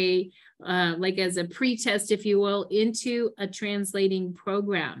a like as a pre-test, if you will, into a translating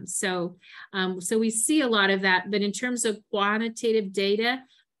program. So, so we see a lot of that, but in terms of quantitative data,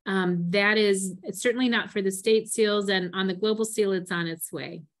 that is certainly not for the state seals, and on the Global Seal, it's on its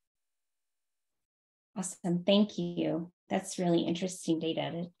way. Awesome, thank you. That's really interesting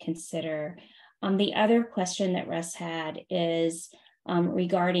data to consider. The other question that Russ had is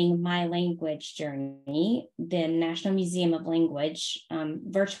regarding my language journey. The National Museum of Language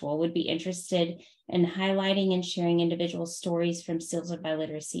virtual would be interested in highlighting and sharing individual stories from Seals of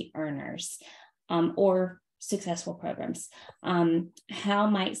Biliteracy earners or successful programs. How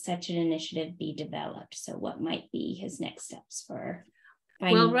might such an initiative be developed? So what might be his next steps for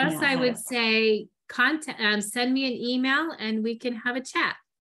finding out? Well, Russ, I would say send me an email and we can have a chat.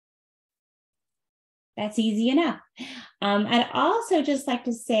 That's easy enough. I'd also just like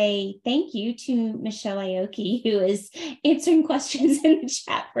to say thank you to Michelle Aoki, who is answering questions in the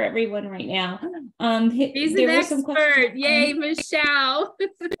chat for everyone right now. He's an expert. Yay, Michelle.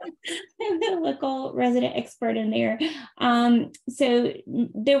 The local resident expert in there. So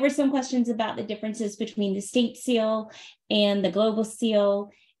there were some questions about the differences between the state seal and the global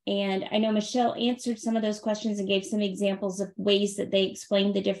seal. And I know Michelle answered some of those questions and gave some examples of ways that they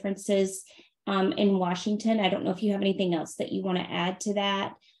explained the differences in Washington. I don't know if you have anything else that you want to add to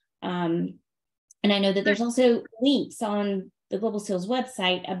that. And I know that there's also links on the Global Seal's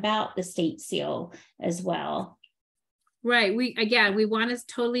website about the state seal as well. Right. We want to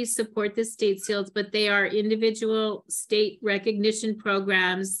totally support the state seals, but they are individual state recognition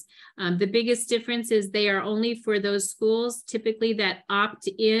programs. The biggest difference is they are only for those schools typically that opt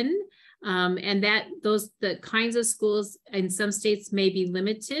in, and that the kinds of schools in some states may be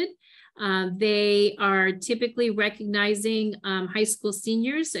limited. They are typically recognizing high school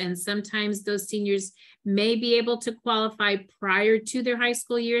seniors, and sometimes those seniors may be able to qualify prior to their high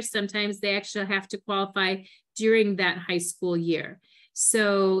school year. Sometimes they actually have to qualify during that high school year.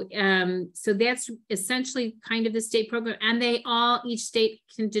 So, so that's essentially kind of the state program, and each state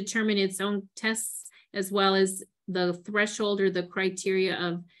can determine its own tests as well as the threshold or the criteria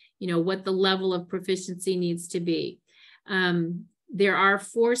of, what the level of proficiency needs to be. There are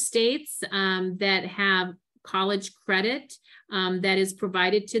 4 states that have college credit that is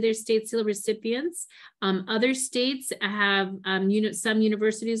provided to their state seal recipients. Other states have some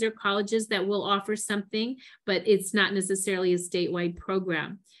universities or colleges that will offer something, but it's not necessarily a statewide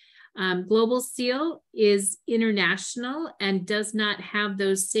program. Global Seal is international and does not have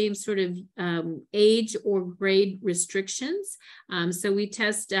those same sort of age or grade restrictions. So we've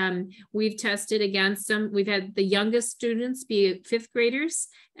tested against we've had the youngest students be 5th graders,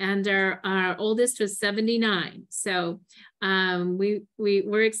 and our oldest was 79. So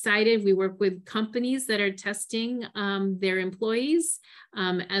we're excited. We work with companies that are testing their employees,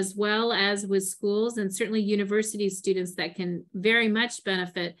 as well as with schools, and certainly university students that can very much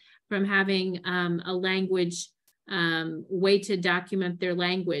benefit from having a language way to document their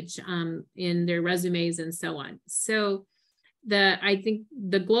language in their resumes and so on. So I think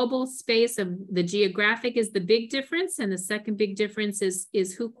the global space of the geographic is the big difference, and the second big difference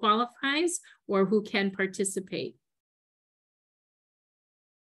is who qualifies or who can participate.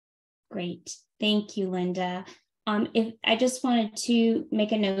 Great, thank you, Linda. If I just wanted to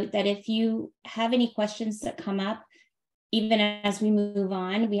make a note that if you have any questions that come up, even as we move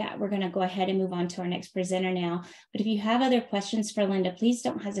on, we're going to go ahead and move on to our next presenter now. But if you have other questions for Linda, please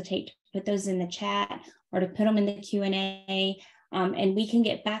don't hesitate to put those in the chat or to put them in the Q&A, and we can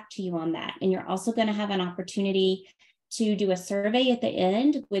get back to you on that. And you're also going to have an opportunity to do a survey at the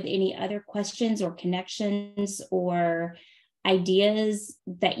end with any other questions or connections or ideas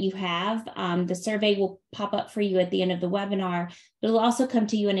that you have. The survey will pop up for you at the end of the webinar, but it'll also come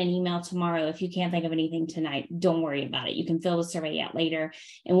to you in an email tomorrow. If you can't think of anything tonight, don't worry about it. You can fill the survey out later,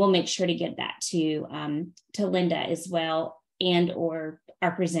 and we'll make sure to get that to Linda as well, and or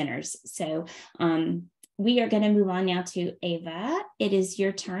our presenters. So we are going to move on now to Eva. It is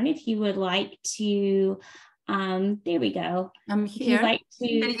your turn. If you would like to, there we go. I'm here. Like to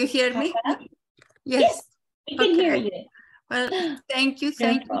can you hear me? yes, we can hear you. Well, thank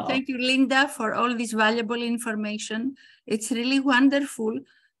you, Linda, for all this valuable information. It's really wonderful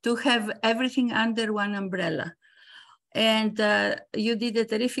to have everything under one umbrella. And you did a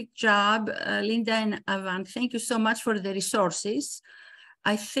terrific job, Linda and Avant. Thank you so much for the resources.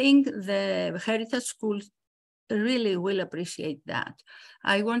 I think the Heritage Schools really will appreciate that.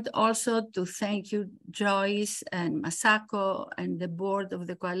 I want also to thank you, Joyce and Masako and the board of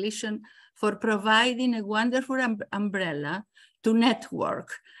the coalition for providing a wonderful umbrella to network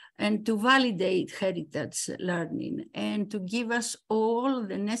and to validate heritage learning and to give us all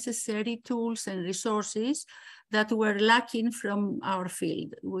the necessary tools and resources that were lacking from our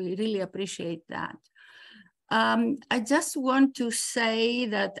field. We really appreciate that. I just want to say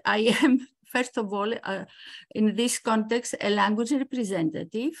that I am, first of all, in this context, a language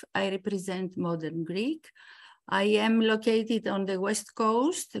representative. I represent modern Greek. I am located on the West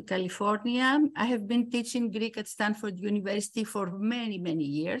Coast, California. I have been teaching Greek at Stanford University for many, many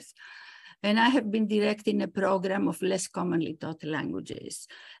years. And I have been directing a program of less commonly taught languages.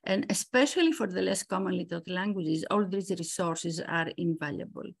 And especially for the less commonly taught languages, all these resources are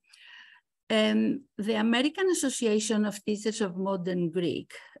invaluable. The American Association of Teachers of Modern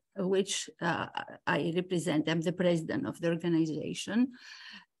Greek, which I represent, I'm the president of the organization,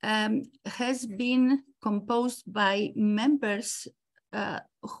 has been composed by members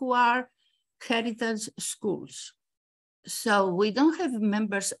who are heritage schools. So we don't have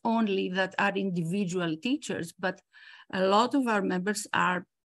members only that are individual teachers, but a lot of our members are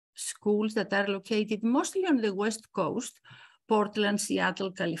schools that are located mostly on the West Coast, Portland,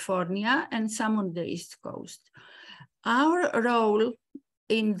 Seattle, California, and some on the East Coast. Our role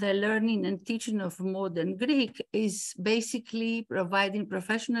in the learning and teaching of modern Greek is basically providing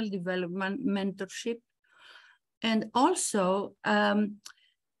professional development, mentorship, and also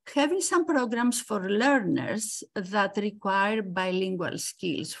having some programs for learners that require bilingual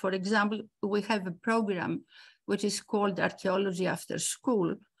skills. For example, we have a program which is called Archaeology After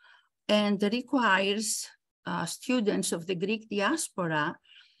School and requires students of the Greek diaspora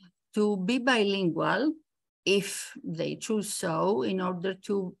to be bilingual if they choose so in order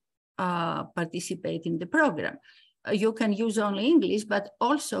to participate in the program. You can use only English, but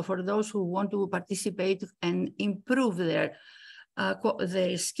also for those who want to participate and improve their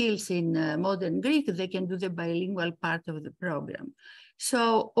skills in modern Greek, they can do the bilingual part of the program.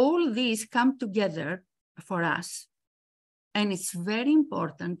 So all these come together for us. And it's very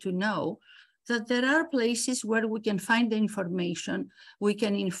important to know that there are places where we can find the information, we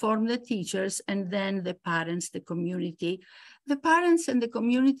can inform the teachers, and then the parents, the community. The parents and the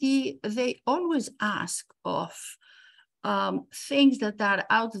community, they always ask of things that are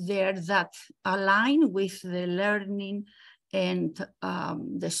out there that align with the learning and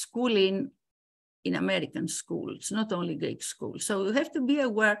the schooling in American schools, not only Greek schools. So you have to be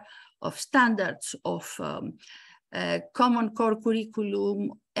aware of standards, of common core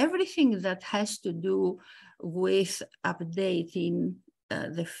curriculum, everything that has to do with updating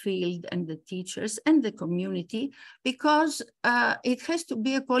the field and the teachers and the community, because it has to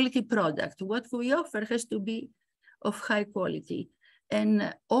be a quality product. What we offer has to be of high quality.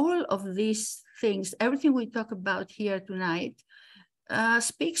 And all of these things, everything we talk about here tonight,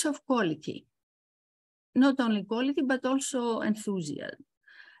 speaks of quality. Not only quality, but also enthusiasm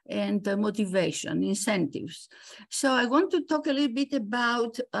and motivation, incentives. So I want to talk a little bit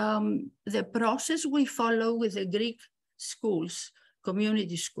about the process we follow with the Greek schools,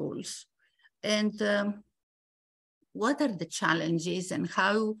 community schools, and what are the challenges and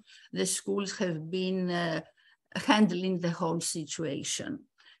how the schools have been handling the whole situation.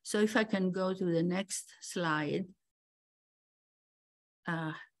 So if I can go to the next slide,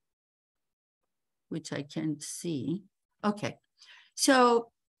 which I can't see. Okay, so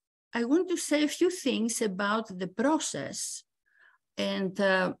I want to say a few things about the process and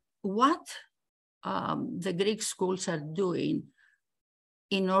what the Greek schools are doing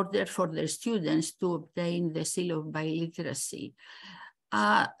in order for their students to obtain the Seal of Biliteracy.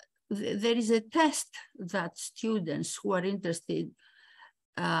 There is a test that students who are interested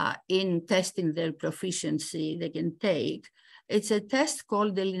in testing their proficiency, they can take. It's a test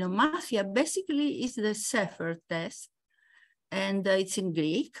called the Linomathia. Basically, it's the Sefer test, and it's in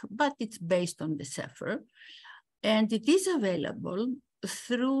Greek, but it's based on the Sefer. And it is available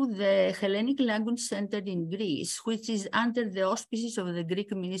through the Hellenic Language Center in Greece, which is under the auspices of the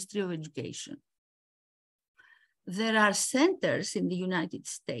Greek Ministry of Education. There are centers in the United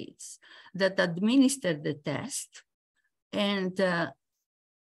States that administer the test, and the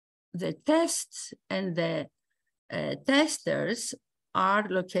tests and the testers are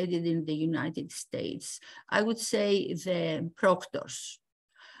located in the United States. I would say the proctors.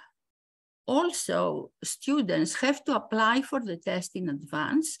 Also, students have to apply for the test in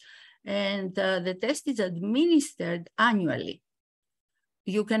advance, and the test is administered annually.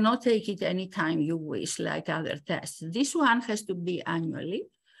 You cannot take it anytime you wish, like other tests. This one has to be annually,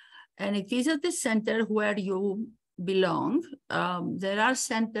 and it is at the center where you belong. There are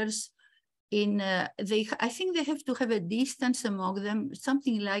centers in, I think they have to have a distance among them,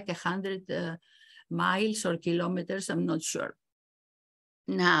 something like 100 miles or kilometers, I'm not sure.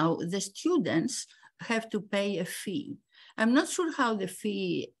 Now, the students have to pay a fee. I'm not sure how the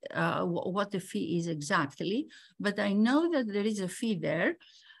fee, what the fee is exactly, but I know that there is a fee there,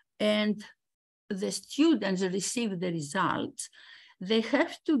 and the students receive the results. They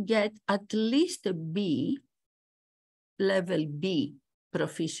have to get at least a B, level B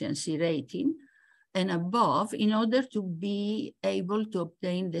proficiency rating and above in order to be able to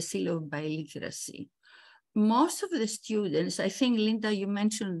obtain the Seal of Biliteracy. Most of the students, I think, Linda, you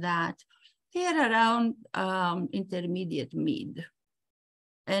mentioned that, they are around intermediate mid.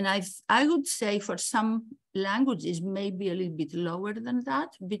 And I would say for some languages, maybe a little bit lower than that,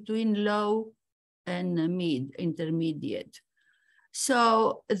 between low and mid, intermediate.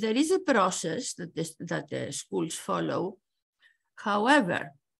 So there is a process that the schools follow.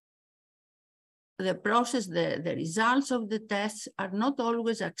 However, the process, the results of the tests are not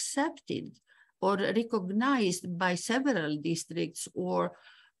always accepted or recognized by several districts or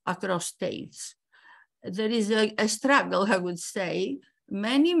across states. There is a struggle, I would say.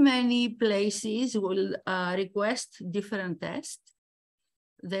 Many places will request different tests.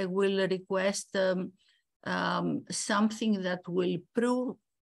 They will request something that will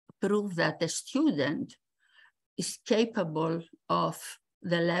prove that the student is capable of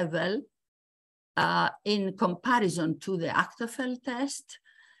the level in comparison to the ACTFL test.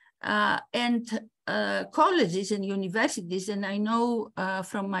 And colleges and universities, and I know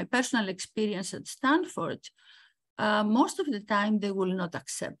from my personal experience at Stanford, most of the time they will not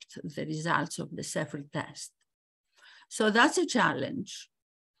accept the results of the SEFL test. So that's a challenge.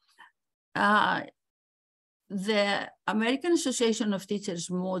 The American Association of Teachers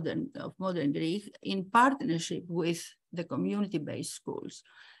of Modern Greek, in partnership with the community-based schools,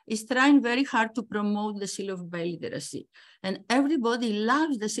 is trying very hard to promote the Seal of Biliteracy. And everybody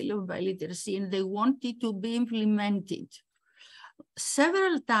loves the Seal of Biliteracy and they want it to be implemented.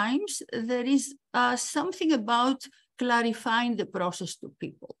 Several times there is something about clarifying the process to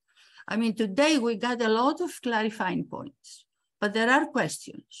people. I mean, today we got a lot of clarifying points, but there are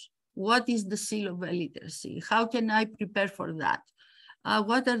questions. What is the Seal of Biliteracy? How can I prepare for that?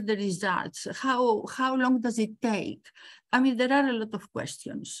 What are the results? How long does it take? I mean, there are a lot of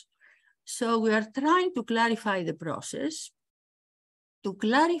questions. So we are trying to clarify the process, to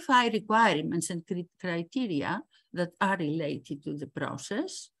clarify requirements and criteria that are related to the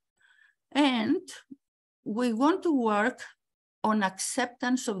process. And we want to work on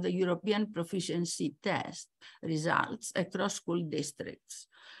acceptance of the European Proficiency Test results across school districts.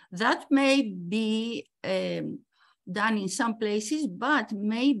 That may be done in some places, but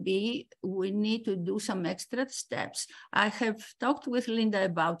maybe we need to do some extra steps. I have talked with Linda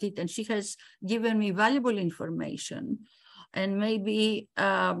about it and she has given me valuable information, and maybe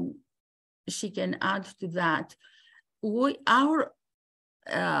she can add to that. Our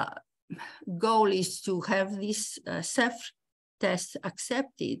goal is to have this SEF test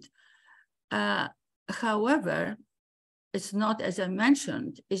accepted. However, it's not, as I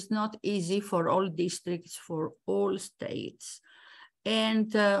mentioned, it's not easy for all districts, for all states.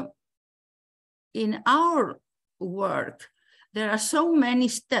 And in our work, there are so many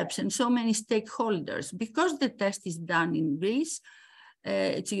steps and so many stakeholders. Because the test is done in Greece,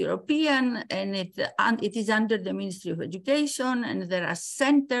 it's European, and it is under the Ministry of Education, and there are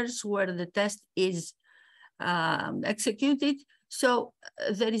centers where the test is executed. So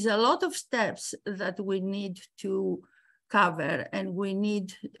there is a lot of steps that we need to cover, and we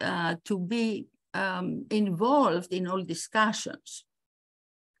need to be involved in all discussions.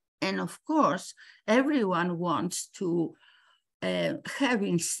 And of course, everyone wants to have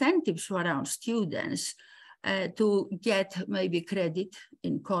incentives for our students to get maybe credit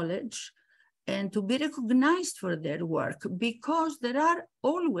in college and to be recognized for their work, because there are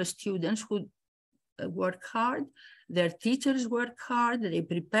always students who work hard, their teachers work hard, they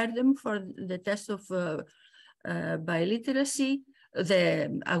prepare them for the test of biliteracy,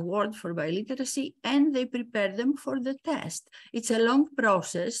 the award for biliteracy, and they prepare them for the test. It's a long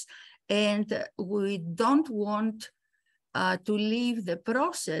process, and we don't want to leave the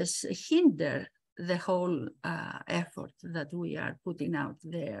process hinder the whole effort that we are putting out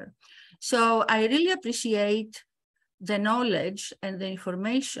there. So I really appreciate the knowledge and the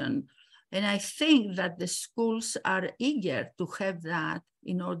information. And I think that the schools are eager to have that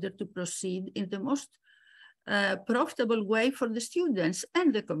in order to proceed in the most profitable way for the students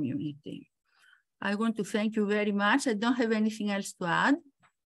and the community. I want to thank you very much. I don't have anything else to add.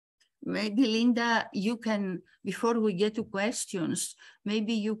 Maybe Linda, you can, before we get to questions,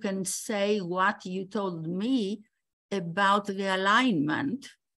 maybe you can say what you told me about the alignment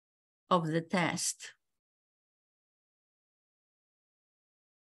of the test.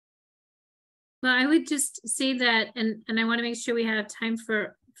 Well, I would just say that, and I want to make sure we have time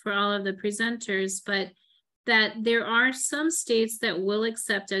for all of the presenters, but that there are some states that will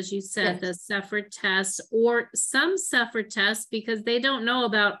accept, as you said, yes, the suffer test or some suffer tests because they don't know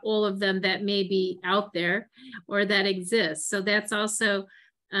about all of them that may be out there or that exist. So that's also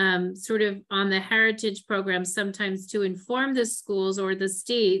sort of on the heritage program sometimes to inform the schools or the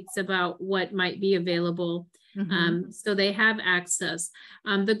states about what might be available. Mm-hmm. So they have access.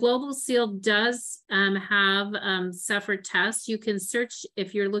 The Global Seal does have suffer tests. You can search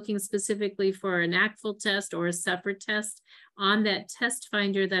if you're looking specifically for an ACTFL test or a suffer test on that test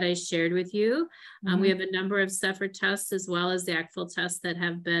finder that I shared with you. Mm-hmm. We have a number of suffer tests as well as the ACTFL tests that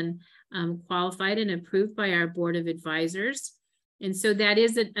have been qualified and approved by our board of advisors. And so that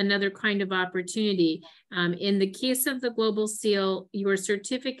is another kind of opportunity. In the case of the Global Seal, your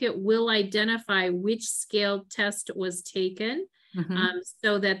certificate will identify which scale test was taken, mm-hmm,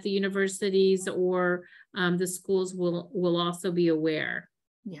 so that the universities or the schools will also be aware.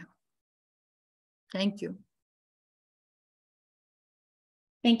 Yeah. Thank you.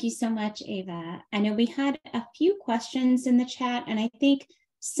 Thank you so much, Eva. I know we had a few questions in the chat, and I think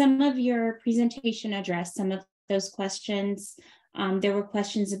some of your presentation addressed some of those questions. There were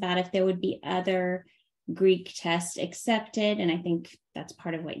questions about if there would be other Greek tests accepted, and I think that's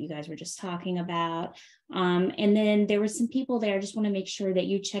part of what you guys were just talking about. And then there were some people there. I just want to make sure that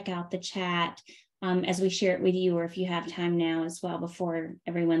you check out the chat as we share it with you, or if you have time now as well before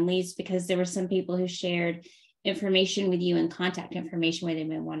everyone leaves, because there were some people who shared information with you and contact information where they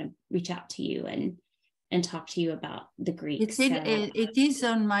may want to reach out to you and talk to you about the Greek. It is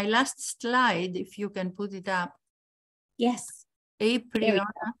on my last slide, if you can put it up. Yes.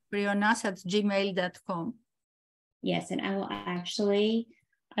 Prionas@gmail.com. Yes, and I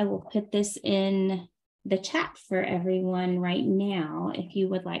will put this in the chat for everyone right now. If you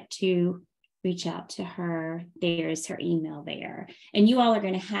would like to reach out to her, there's her email there. And you all are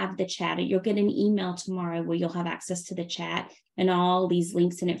going to have the chat. You'll get an email tomorrow where you'll have access to the chat and all these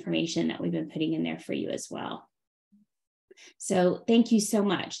links and information that we've been putting in there for you as well. So thank you so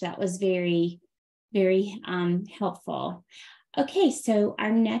much. That was very, very helpful. Okay, so our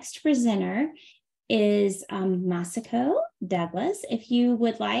next presenter is Masako Douglas. If you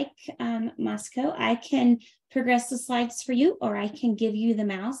would like, Masako, I can progress the slides for you, or I can give you the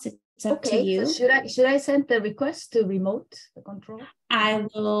mouse. It's up to you. So should I send the request to remote the control?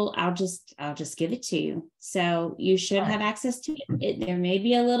 I'll just give it to you. So you should have access to it. There may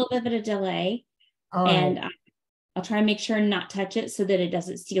be a little bit of a delay, and I'll try and make sure and not touch it so that it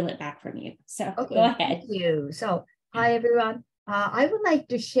doesn't steal it back from you. So go ahead. Thank you. So hi, everyone. I would like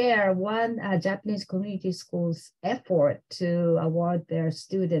to share one Japanese community school's effort to award their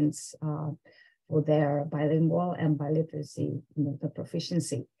students for their bilingual and biliteracy, the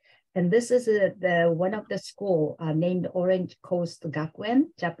proficiency. And this is one of the school named Orange Coast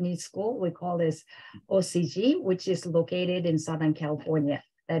Gakuen Japanese School. We call this OCG, which is located in Southern California.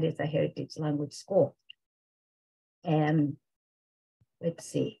 That is a heritage language school. And let's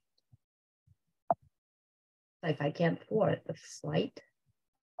see if I can't forward the slide.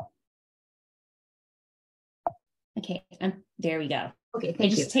 Okay, there we go. Okay,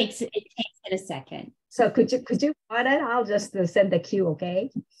 thank you. It takes it a second. So could you find it? I'll just send the cue, okay?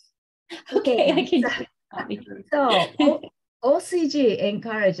 Okay, I can. So OCG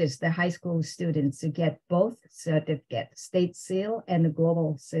encourages the high school students to get both certificates, State Seal and the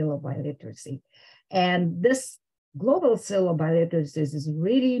Global Seal of Biliteracy. And this Global Seal of Biliteracy is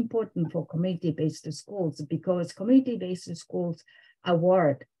really important for community-based schools because community-based schools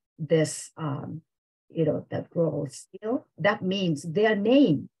award this, that Global Seal. That means their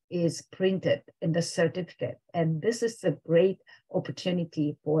name is printed in the certificate. And this is a great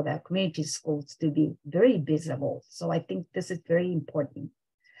opportunity for the community schools to be very visible. So I think this is very important.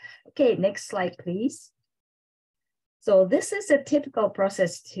 Okay, next slide, please. So this is a typical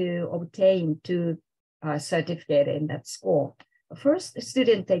process to obtain certificate in that school. First, the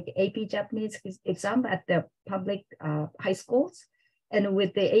student take AP Japanese exam at the public high schools. And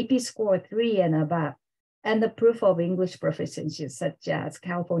with the AP score 3 and above, and the proof of English proficiency, such as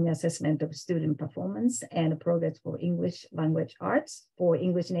California Assessment of Student Performance and Progress for English Language Arts for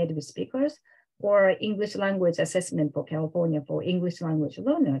English native speakers, or English Language Assessment for California for English language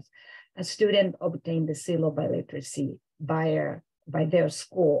learners, a student obtained the Seal of Biliteracy by their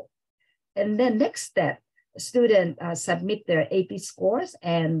school. And then next step, student submit their AP scores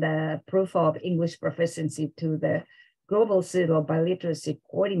and proof of English proficiency to the Global Seal of Biliteracy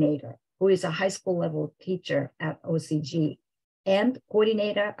coordinator, who is a high school level teacher at OCG. And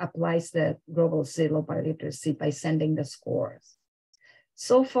coordinator applies the Global Seal of Biliteracy by sending the scores.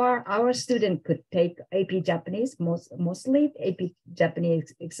 So far, our student could take AP Japanese, mostly AP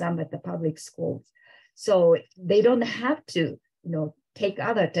Japanese exam at the public schools. So they don't have to, take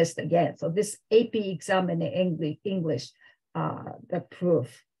other tests again. So this AP exam in English, the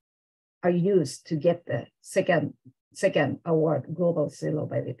proof are used to get the second award, Global Seal of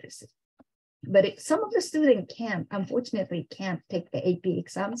Biliteracy. But some of the students unfortunately can't take the AP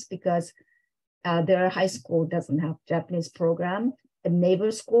exams because their high school doesn't have Japanese program. A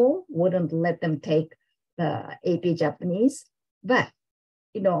neighbor school wouldn't let them take the AP Japanese. But,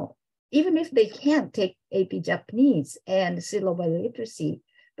 even if they can't take AP Japanese and Seal of Biliteracy,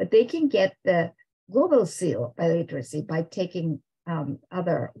 but they can get the Global Seal of Biliteracy by taking one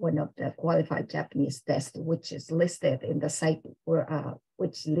of the qualified Japanese tests, which is listed in the site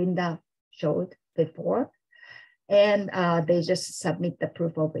which Linda showed before. And they just submit the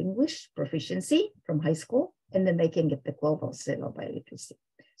proof of English proficiency from high school, and then they can get the Global Seal of Biliteracy.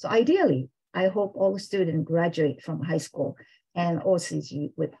 So ideally, I hope all students graduate from high school and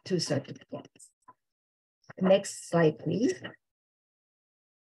OCG with 2 certificates. Next slide, please.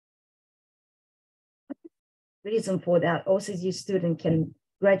 Reason for that OCG student can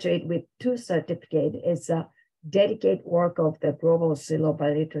graduate with 2 certificates is a dedicated work of the Global Seal of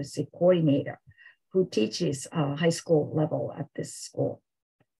Biliteracy coordinator, who teaches high school level at this school.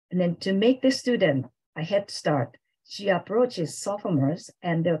 And then to make the student a head start, she approaches sophomores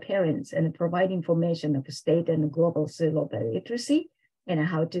and their parents and provide information of state and global seal of biliteracy and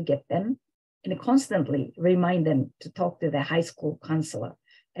how to get them, and constantly remind them to talk to the high school counselor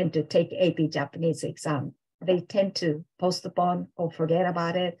and to take AP Japanese exam. They tend to postpone or forget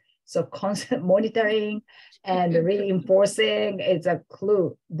about it. So constant monitoring and reinforcing is a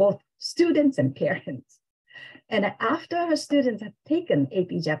clue, both students and parents. And after her students have taken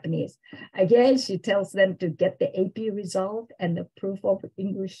AP Japanese, again, she tells them to get the AP result and the proof of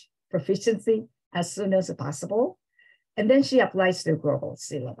English proficiency as soon as possible. And then she applies to Global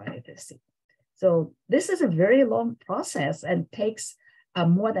Seal of Biliteracy. So this is a very long process and takes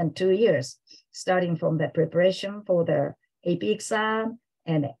more than 2 years, starting from the preparation for the AP exam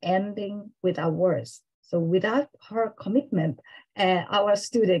and ending with awards. So without her commitment, our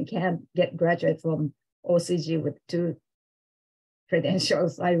student can get graduate from OCG with 2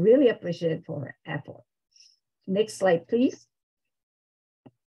 credentials. I really appreciate for her effort. Next slide, please.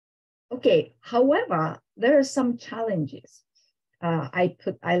 Okay, however, there are some challenges. I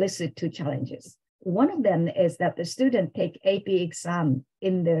listed 2 challenges. One of them is that the student take AP exam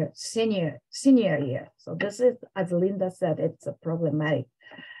in their senior year. So this is, as Linda said, it's a problematic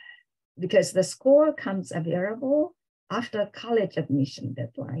because the score comes available after college admission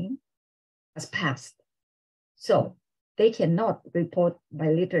deadline has passed. So they cannot report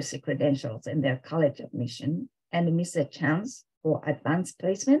biliteracy credentials in their college admission and miss a chance for advanced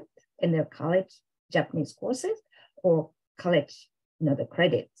placement in their college Japanese courses or college, the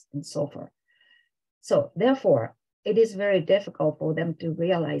credits and so forth. So therefore, it is very difficult for them to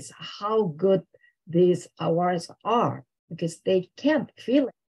realize how good these awards are because they can't feel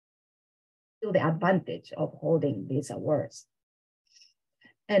the advantage of holding these awards.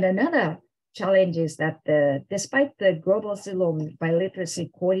 And another challenge is that despite the Global Seal of Biliteracy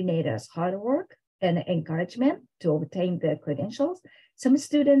coordinators' hard work and encouragement to obtain their credentials, some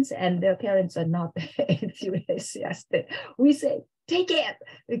students and their parents are not enthusiastic. We say, take it,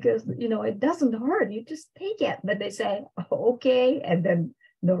 because it doesn't hurt, you just take it. But they say, oh, okay, and then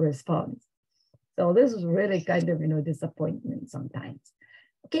no response. So this is really kind of disappointment sometimes.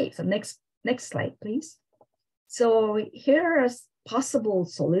 Okay, so next slide, please. So here are possible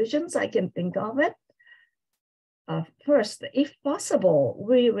solutions I can think of it. First, if possible,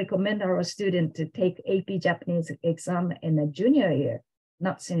 we recommend our students to take AP Japanese exam in the junior year,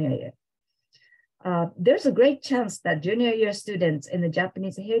 not senior year. There's a great chance that junior year students in the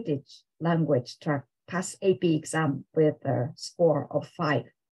Japanese heritage language track pass AP exam with a score of 5.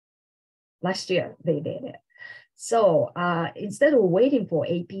 Last year, they did it. So instead of waiting for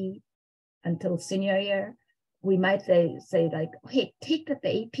AP until senior year, we might say like, hey, take the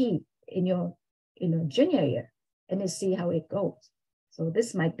AP in your junior year and then see how it goes. So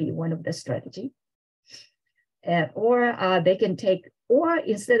this might be one of the strategy. Or they can take, or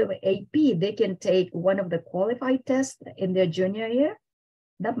instead of AP, they can take one of the qualified tests in their junior year.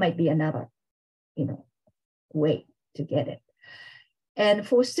 That might be another, way to get it. And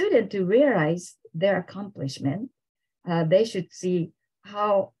for students to realize their accomplishment, they should see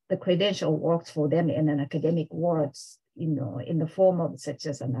how the credential works for them in an academic world, in the form of such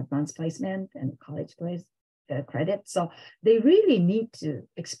as an advanced placement and college place credit. So they really need to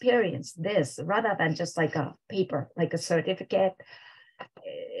experience this rather than just like a paper, like a certificate.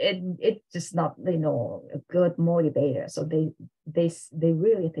 It's just not, a good motivator. So they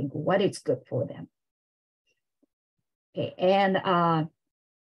really think what is good for them. Okay, and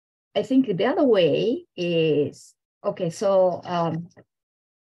I think the other way is, okay, so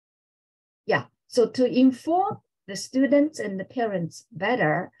so to inform the students and the parents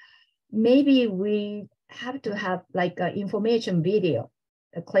better, maybe we have to have like an information video,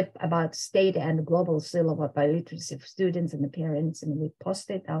 a clip about state and global seal of biliteracy for students and the parents, and we post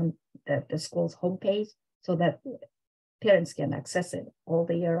it on the school's homepage so that parents can access it all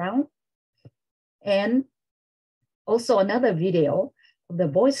the year round. And also another video of the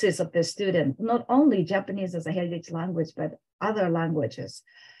voices of the student, not only Japanese as a heritage language, but other languages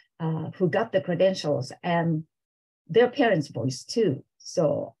who got the credentials and their parents' voice too.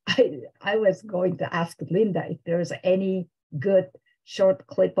 So I was going to ask Linda if there's any good short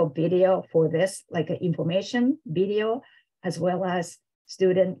clip of video for this, like an information video, as well as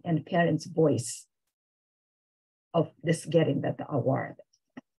student and parents' voice of this getting that award.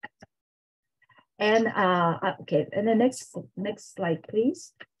 And okay, and the next slide,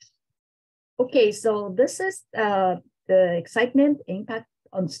 please. Okay, so this is the excitement, impact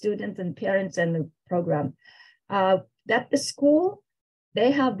on students and parents and the program. That the school,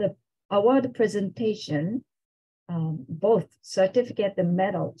 they have the award presentation, both certificate and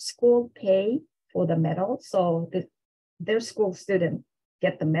medal. School pay for the medal, so their school student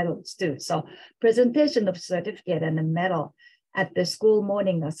get the medals too. So presentation of certificate and the medal at the school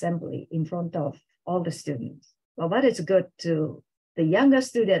morning assembly in front of all the students. Well, that is good to the younger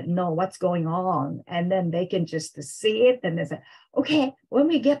student know what's going on, and then they can just see it and they say, okay, when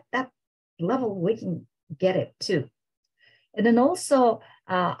we get that level, we can get it too. And then also,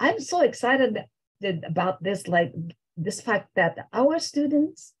 I'm so excited about this, like this fact that our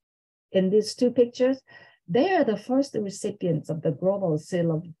students in these two pictures, they are the first recipients of the Global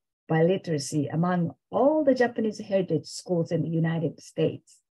Seal of Biliteracy among all the Japanese heritage schools in the United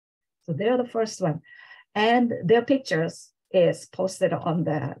States. So they're the first one. And their pictures is posted on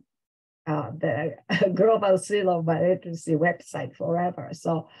the Global Seal of Biliteracy website forever.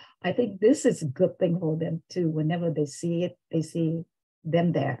 So I think this is a good thing for them too. Whenever they see it, they see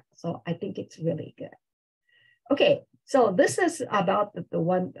them there. So I think it's really good. Okay, so this is about the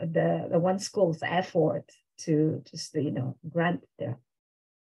one school's effort to just grant their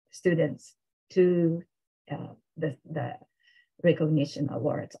students to the recognition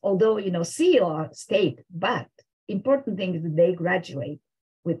awards. Although seal or state, but important thing is they graduate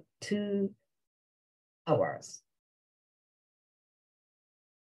with 2 awards.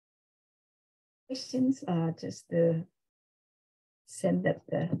 Questions? Just send that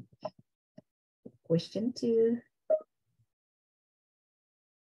the question to.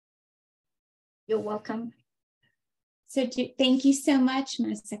 You're welcome. So thank you so much,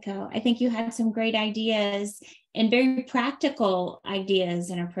 Masako. I think you had some great ideas and very practical ideas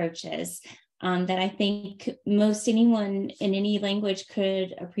and approaches that I think most anyone in any language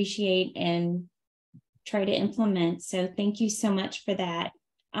could appreciate and try to implement. So thank you so much for that.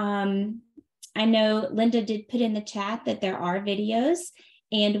 I know Linda did put in the chat that there are videos,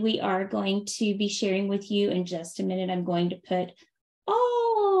 and we are going to be sharing with you in just a minute. I'm going to put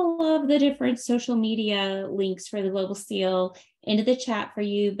all of the different social media links for the Global Seal into the chat for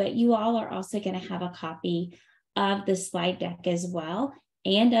you, but you all are also going to have a copy of the slide deck as well,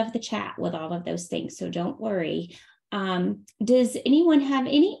 and of the chat with all of those things. So don't worry. Does anyone have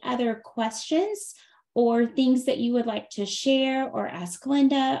any other questions or things that you would like to share or ask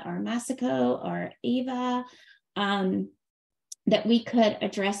Linda or Masako or Eva that we could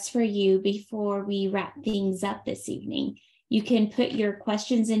address for you before we wrap things up this evening? You can put your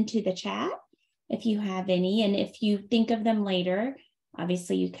questions into the chat if you have any, and if you think of them later,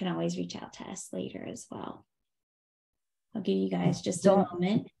 obviously you can always reach out to us later as well. I'll give you guys just a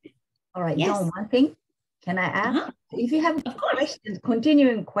moment. All right, yes. Dawn, one thing, can I ask? If you have questions,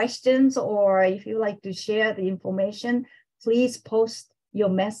 continuing questions, or if you like to share the information, please post your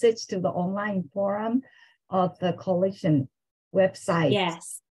message to the online forum of the coalition website.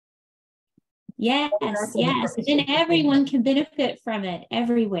 Yes. Yes, yes. And everyone can benefit from it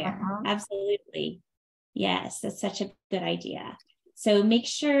everywhere. Absolutely. Yes, that's such a good idea. So make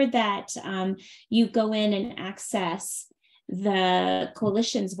sure that you go in and access the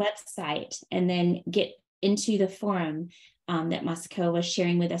coalition's website and then get into the forum that Masako was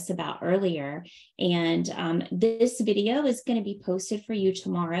sharing with us about earlier. And this video is going to be posted for you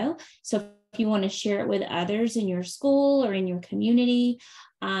tomorrow. So if you want to share it with others in your school or in your community,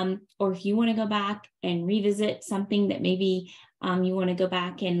 or if you want to go back and revisit something that maybe you want to go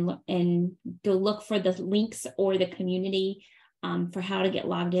back and go look for the links or the community for how to get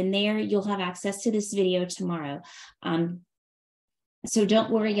logged in there, you'll have access to this video tomorrow. So don't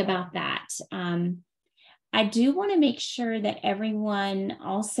worry about that. I do want to make sure that everyone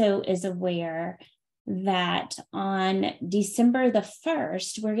also is aware that on December the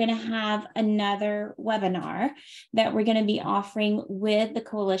 1st, we're going to have another webinar that we're going to be offering with the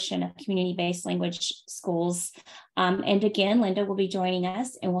Coalition of Community-Based Language Schools. And again, Linda will be joining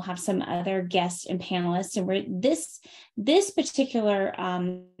us, and we'll have some other guests and panelists. And this particular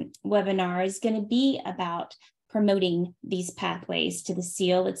webinar is going to be about promoting these pathways to the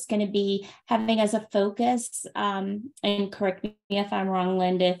seal. It's going to be having as a focus, and correct me if I'm wrong,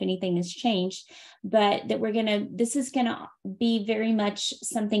 Linda, if anything has changed, but that this is going to be very much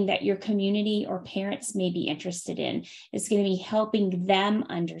something that your community or parents may be interested in. It's going to be helping them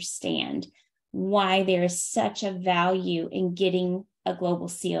understand why there is such a value in getting a global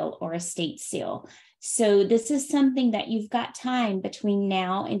seal or a state seal. So this is something that you've got time between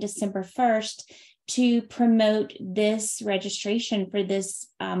now and December 1st to promote this registration for this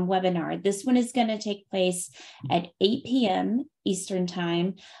webinar. This one is going to take place at 8 p.m. Eastern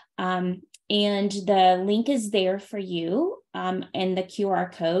Time. And the link is there for you, and the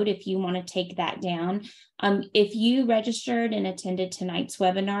QR code if you want to take that down. If you registered and attended tonight's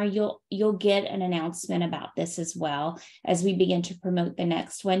webinar, you'll get an announcement about this as well as we begin to promote the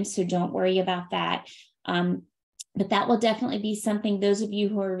next one. So don't worry about that. But that will definitely be something, those of you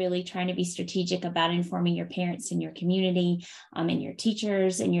who are really trying to be strategic about informing your parents and your community and your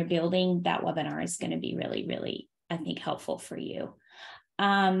teachers and your building, that webinar is going to be really, really, I think, helpful for you.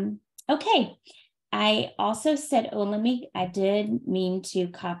 Okay. I also said, I did mean to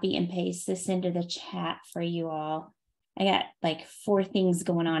copy and paste this into the chat for you all. I got like 4 things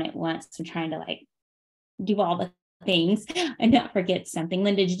going on at once. I'm trying to do all the things and not forget something.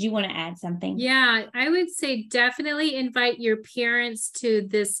 Linda, did you want to add something? Yeah, I would say definitely invite your parents to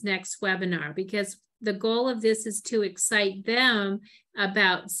this next webinar, because the goal of this is to excite them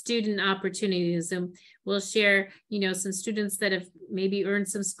about student opportunities. And we'll share, some students that have maybe earned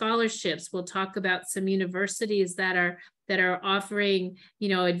some scholarships. We'll talk about some universities that are offering,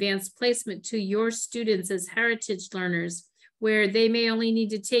 advanced placement to your students as heritage learners, where they may only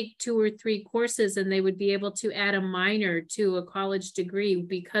need to take 2 or 3 courses and they would be able to add a minor to a college degree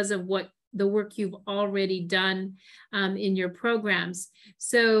because of the work you've already done in your programs.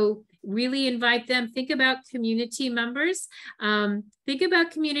 So really invite them. Think about community members. Think about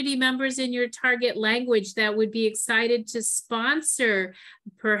community members in your target language that would be excited to sponsor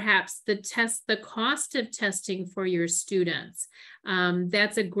perhaps the cost of testing for your students.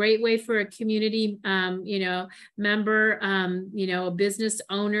 That's a great way for a community, member, a business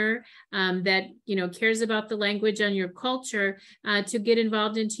owner that, cares about the language and your culture to get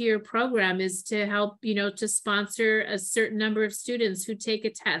involved into your program, is to help, to sponsor a certain number of students who take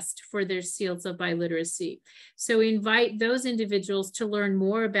a test for their seals of biliteracy. So invite those individuals to learn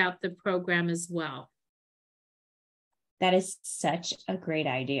more about the program as well. That is such a great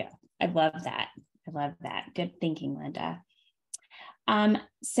idea. I love that. I love that. Good thinking, Linda.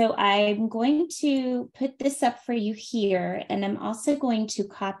 So I'm going to put this up for you here, and I'm also going to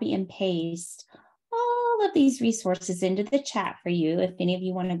copy and paste all of these resources into the chat for you if any of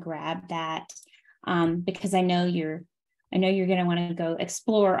you want to grab that, because I know you're going to want to go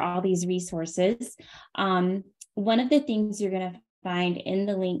explore all these resources. One of the things you're going to find in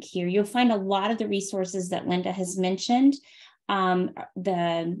the link here, you'll find a lot of the resources that Linda has mentioned.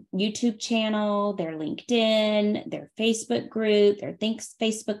 The YouTube channel, their LinkedIn, their Facebook group, their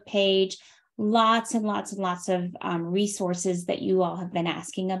Facebook page, lots and lots and lots of resources that you all have been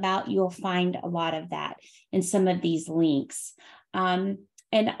asking about. You'll find a lot of that in some of these links. And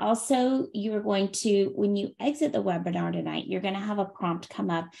also you're going to, when you exit the webinar tonight, you're going to have a prompt come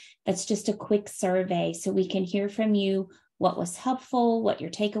up that's just a quick survey so we can hear from you what was helpful, what your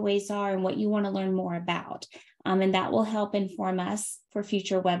takeaways are, and what you want to learn more about. And that will help inform us for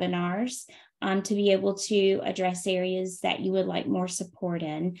future webinars. to be able to address areas that you would like more support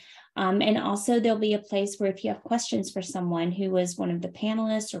in. And also there'll be a place where if you have questions for someone who was one of the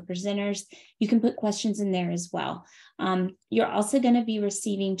panelists or presenters, you can put questions in there as well. You're also going to be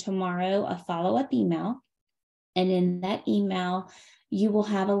receiving tomorrow a follow-up email. And in that email, you will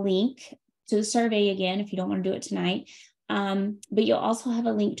have a link to the survey again, if you don't want to do it tonight. But you'll also have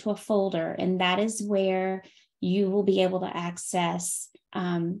a link to a folder, and that is where you will be able to access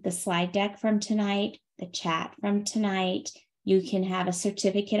the slide deck from tonight, the chat from tonight. You can have a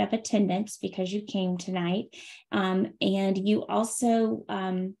certificate of attendance because you came tonight. And you also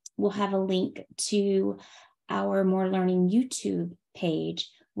will have a link to our More Learning YouTube page,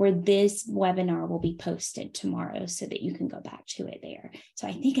 where this webinar will be posted tomorrow so that you can go back to it there. So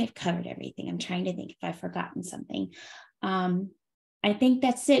I think I've covered everything. I'm trying to think if I've forgotten something. I think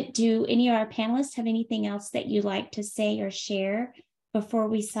that's it. Do any of our panelists have anything else that you'd like to say or share before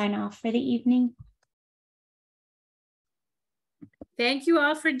we sign off for the evening? Thank you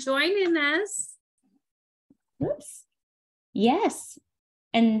all for joining us. Oops. Yes.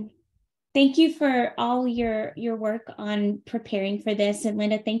 And thank you for all your work on preparing for this. And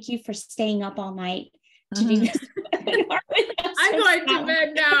Linda, thank you for staying up all night to do this. I'm going to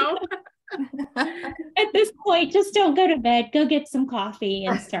bed now. At this point, just don't go to bed. Go get some coffee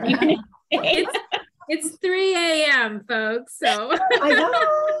and start. It's 3 a.m., folks. So.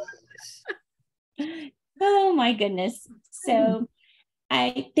 Oh my goodness. So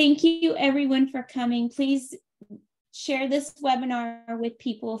I thank you everyone for coming. Please share this webinar with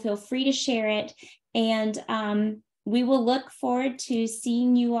people. Feel free to share it. And we will look forward to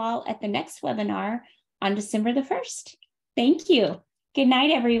seeing you all at the next webinar on December the 1st. Thank you. Good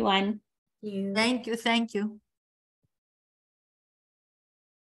night, everyone. Thank you. Thank you.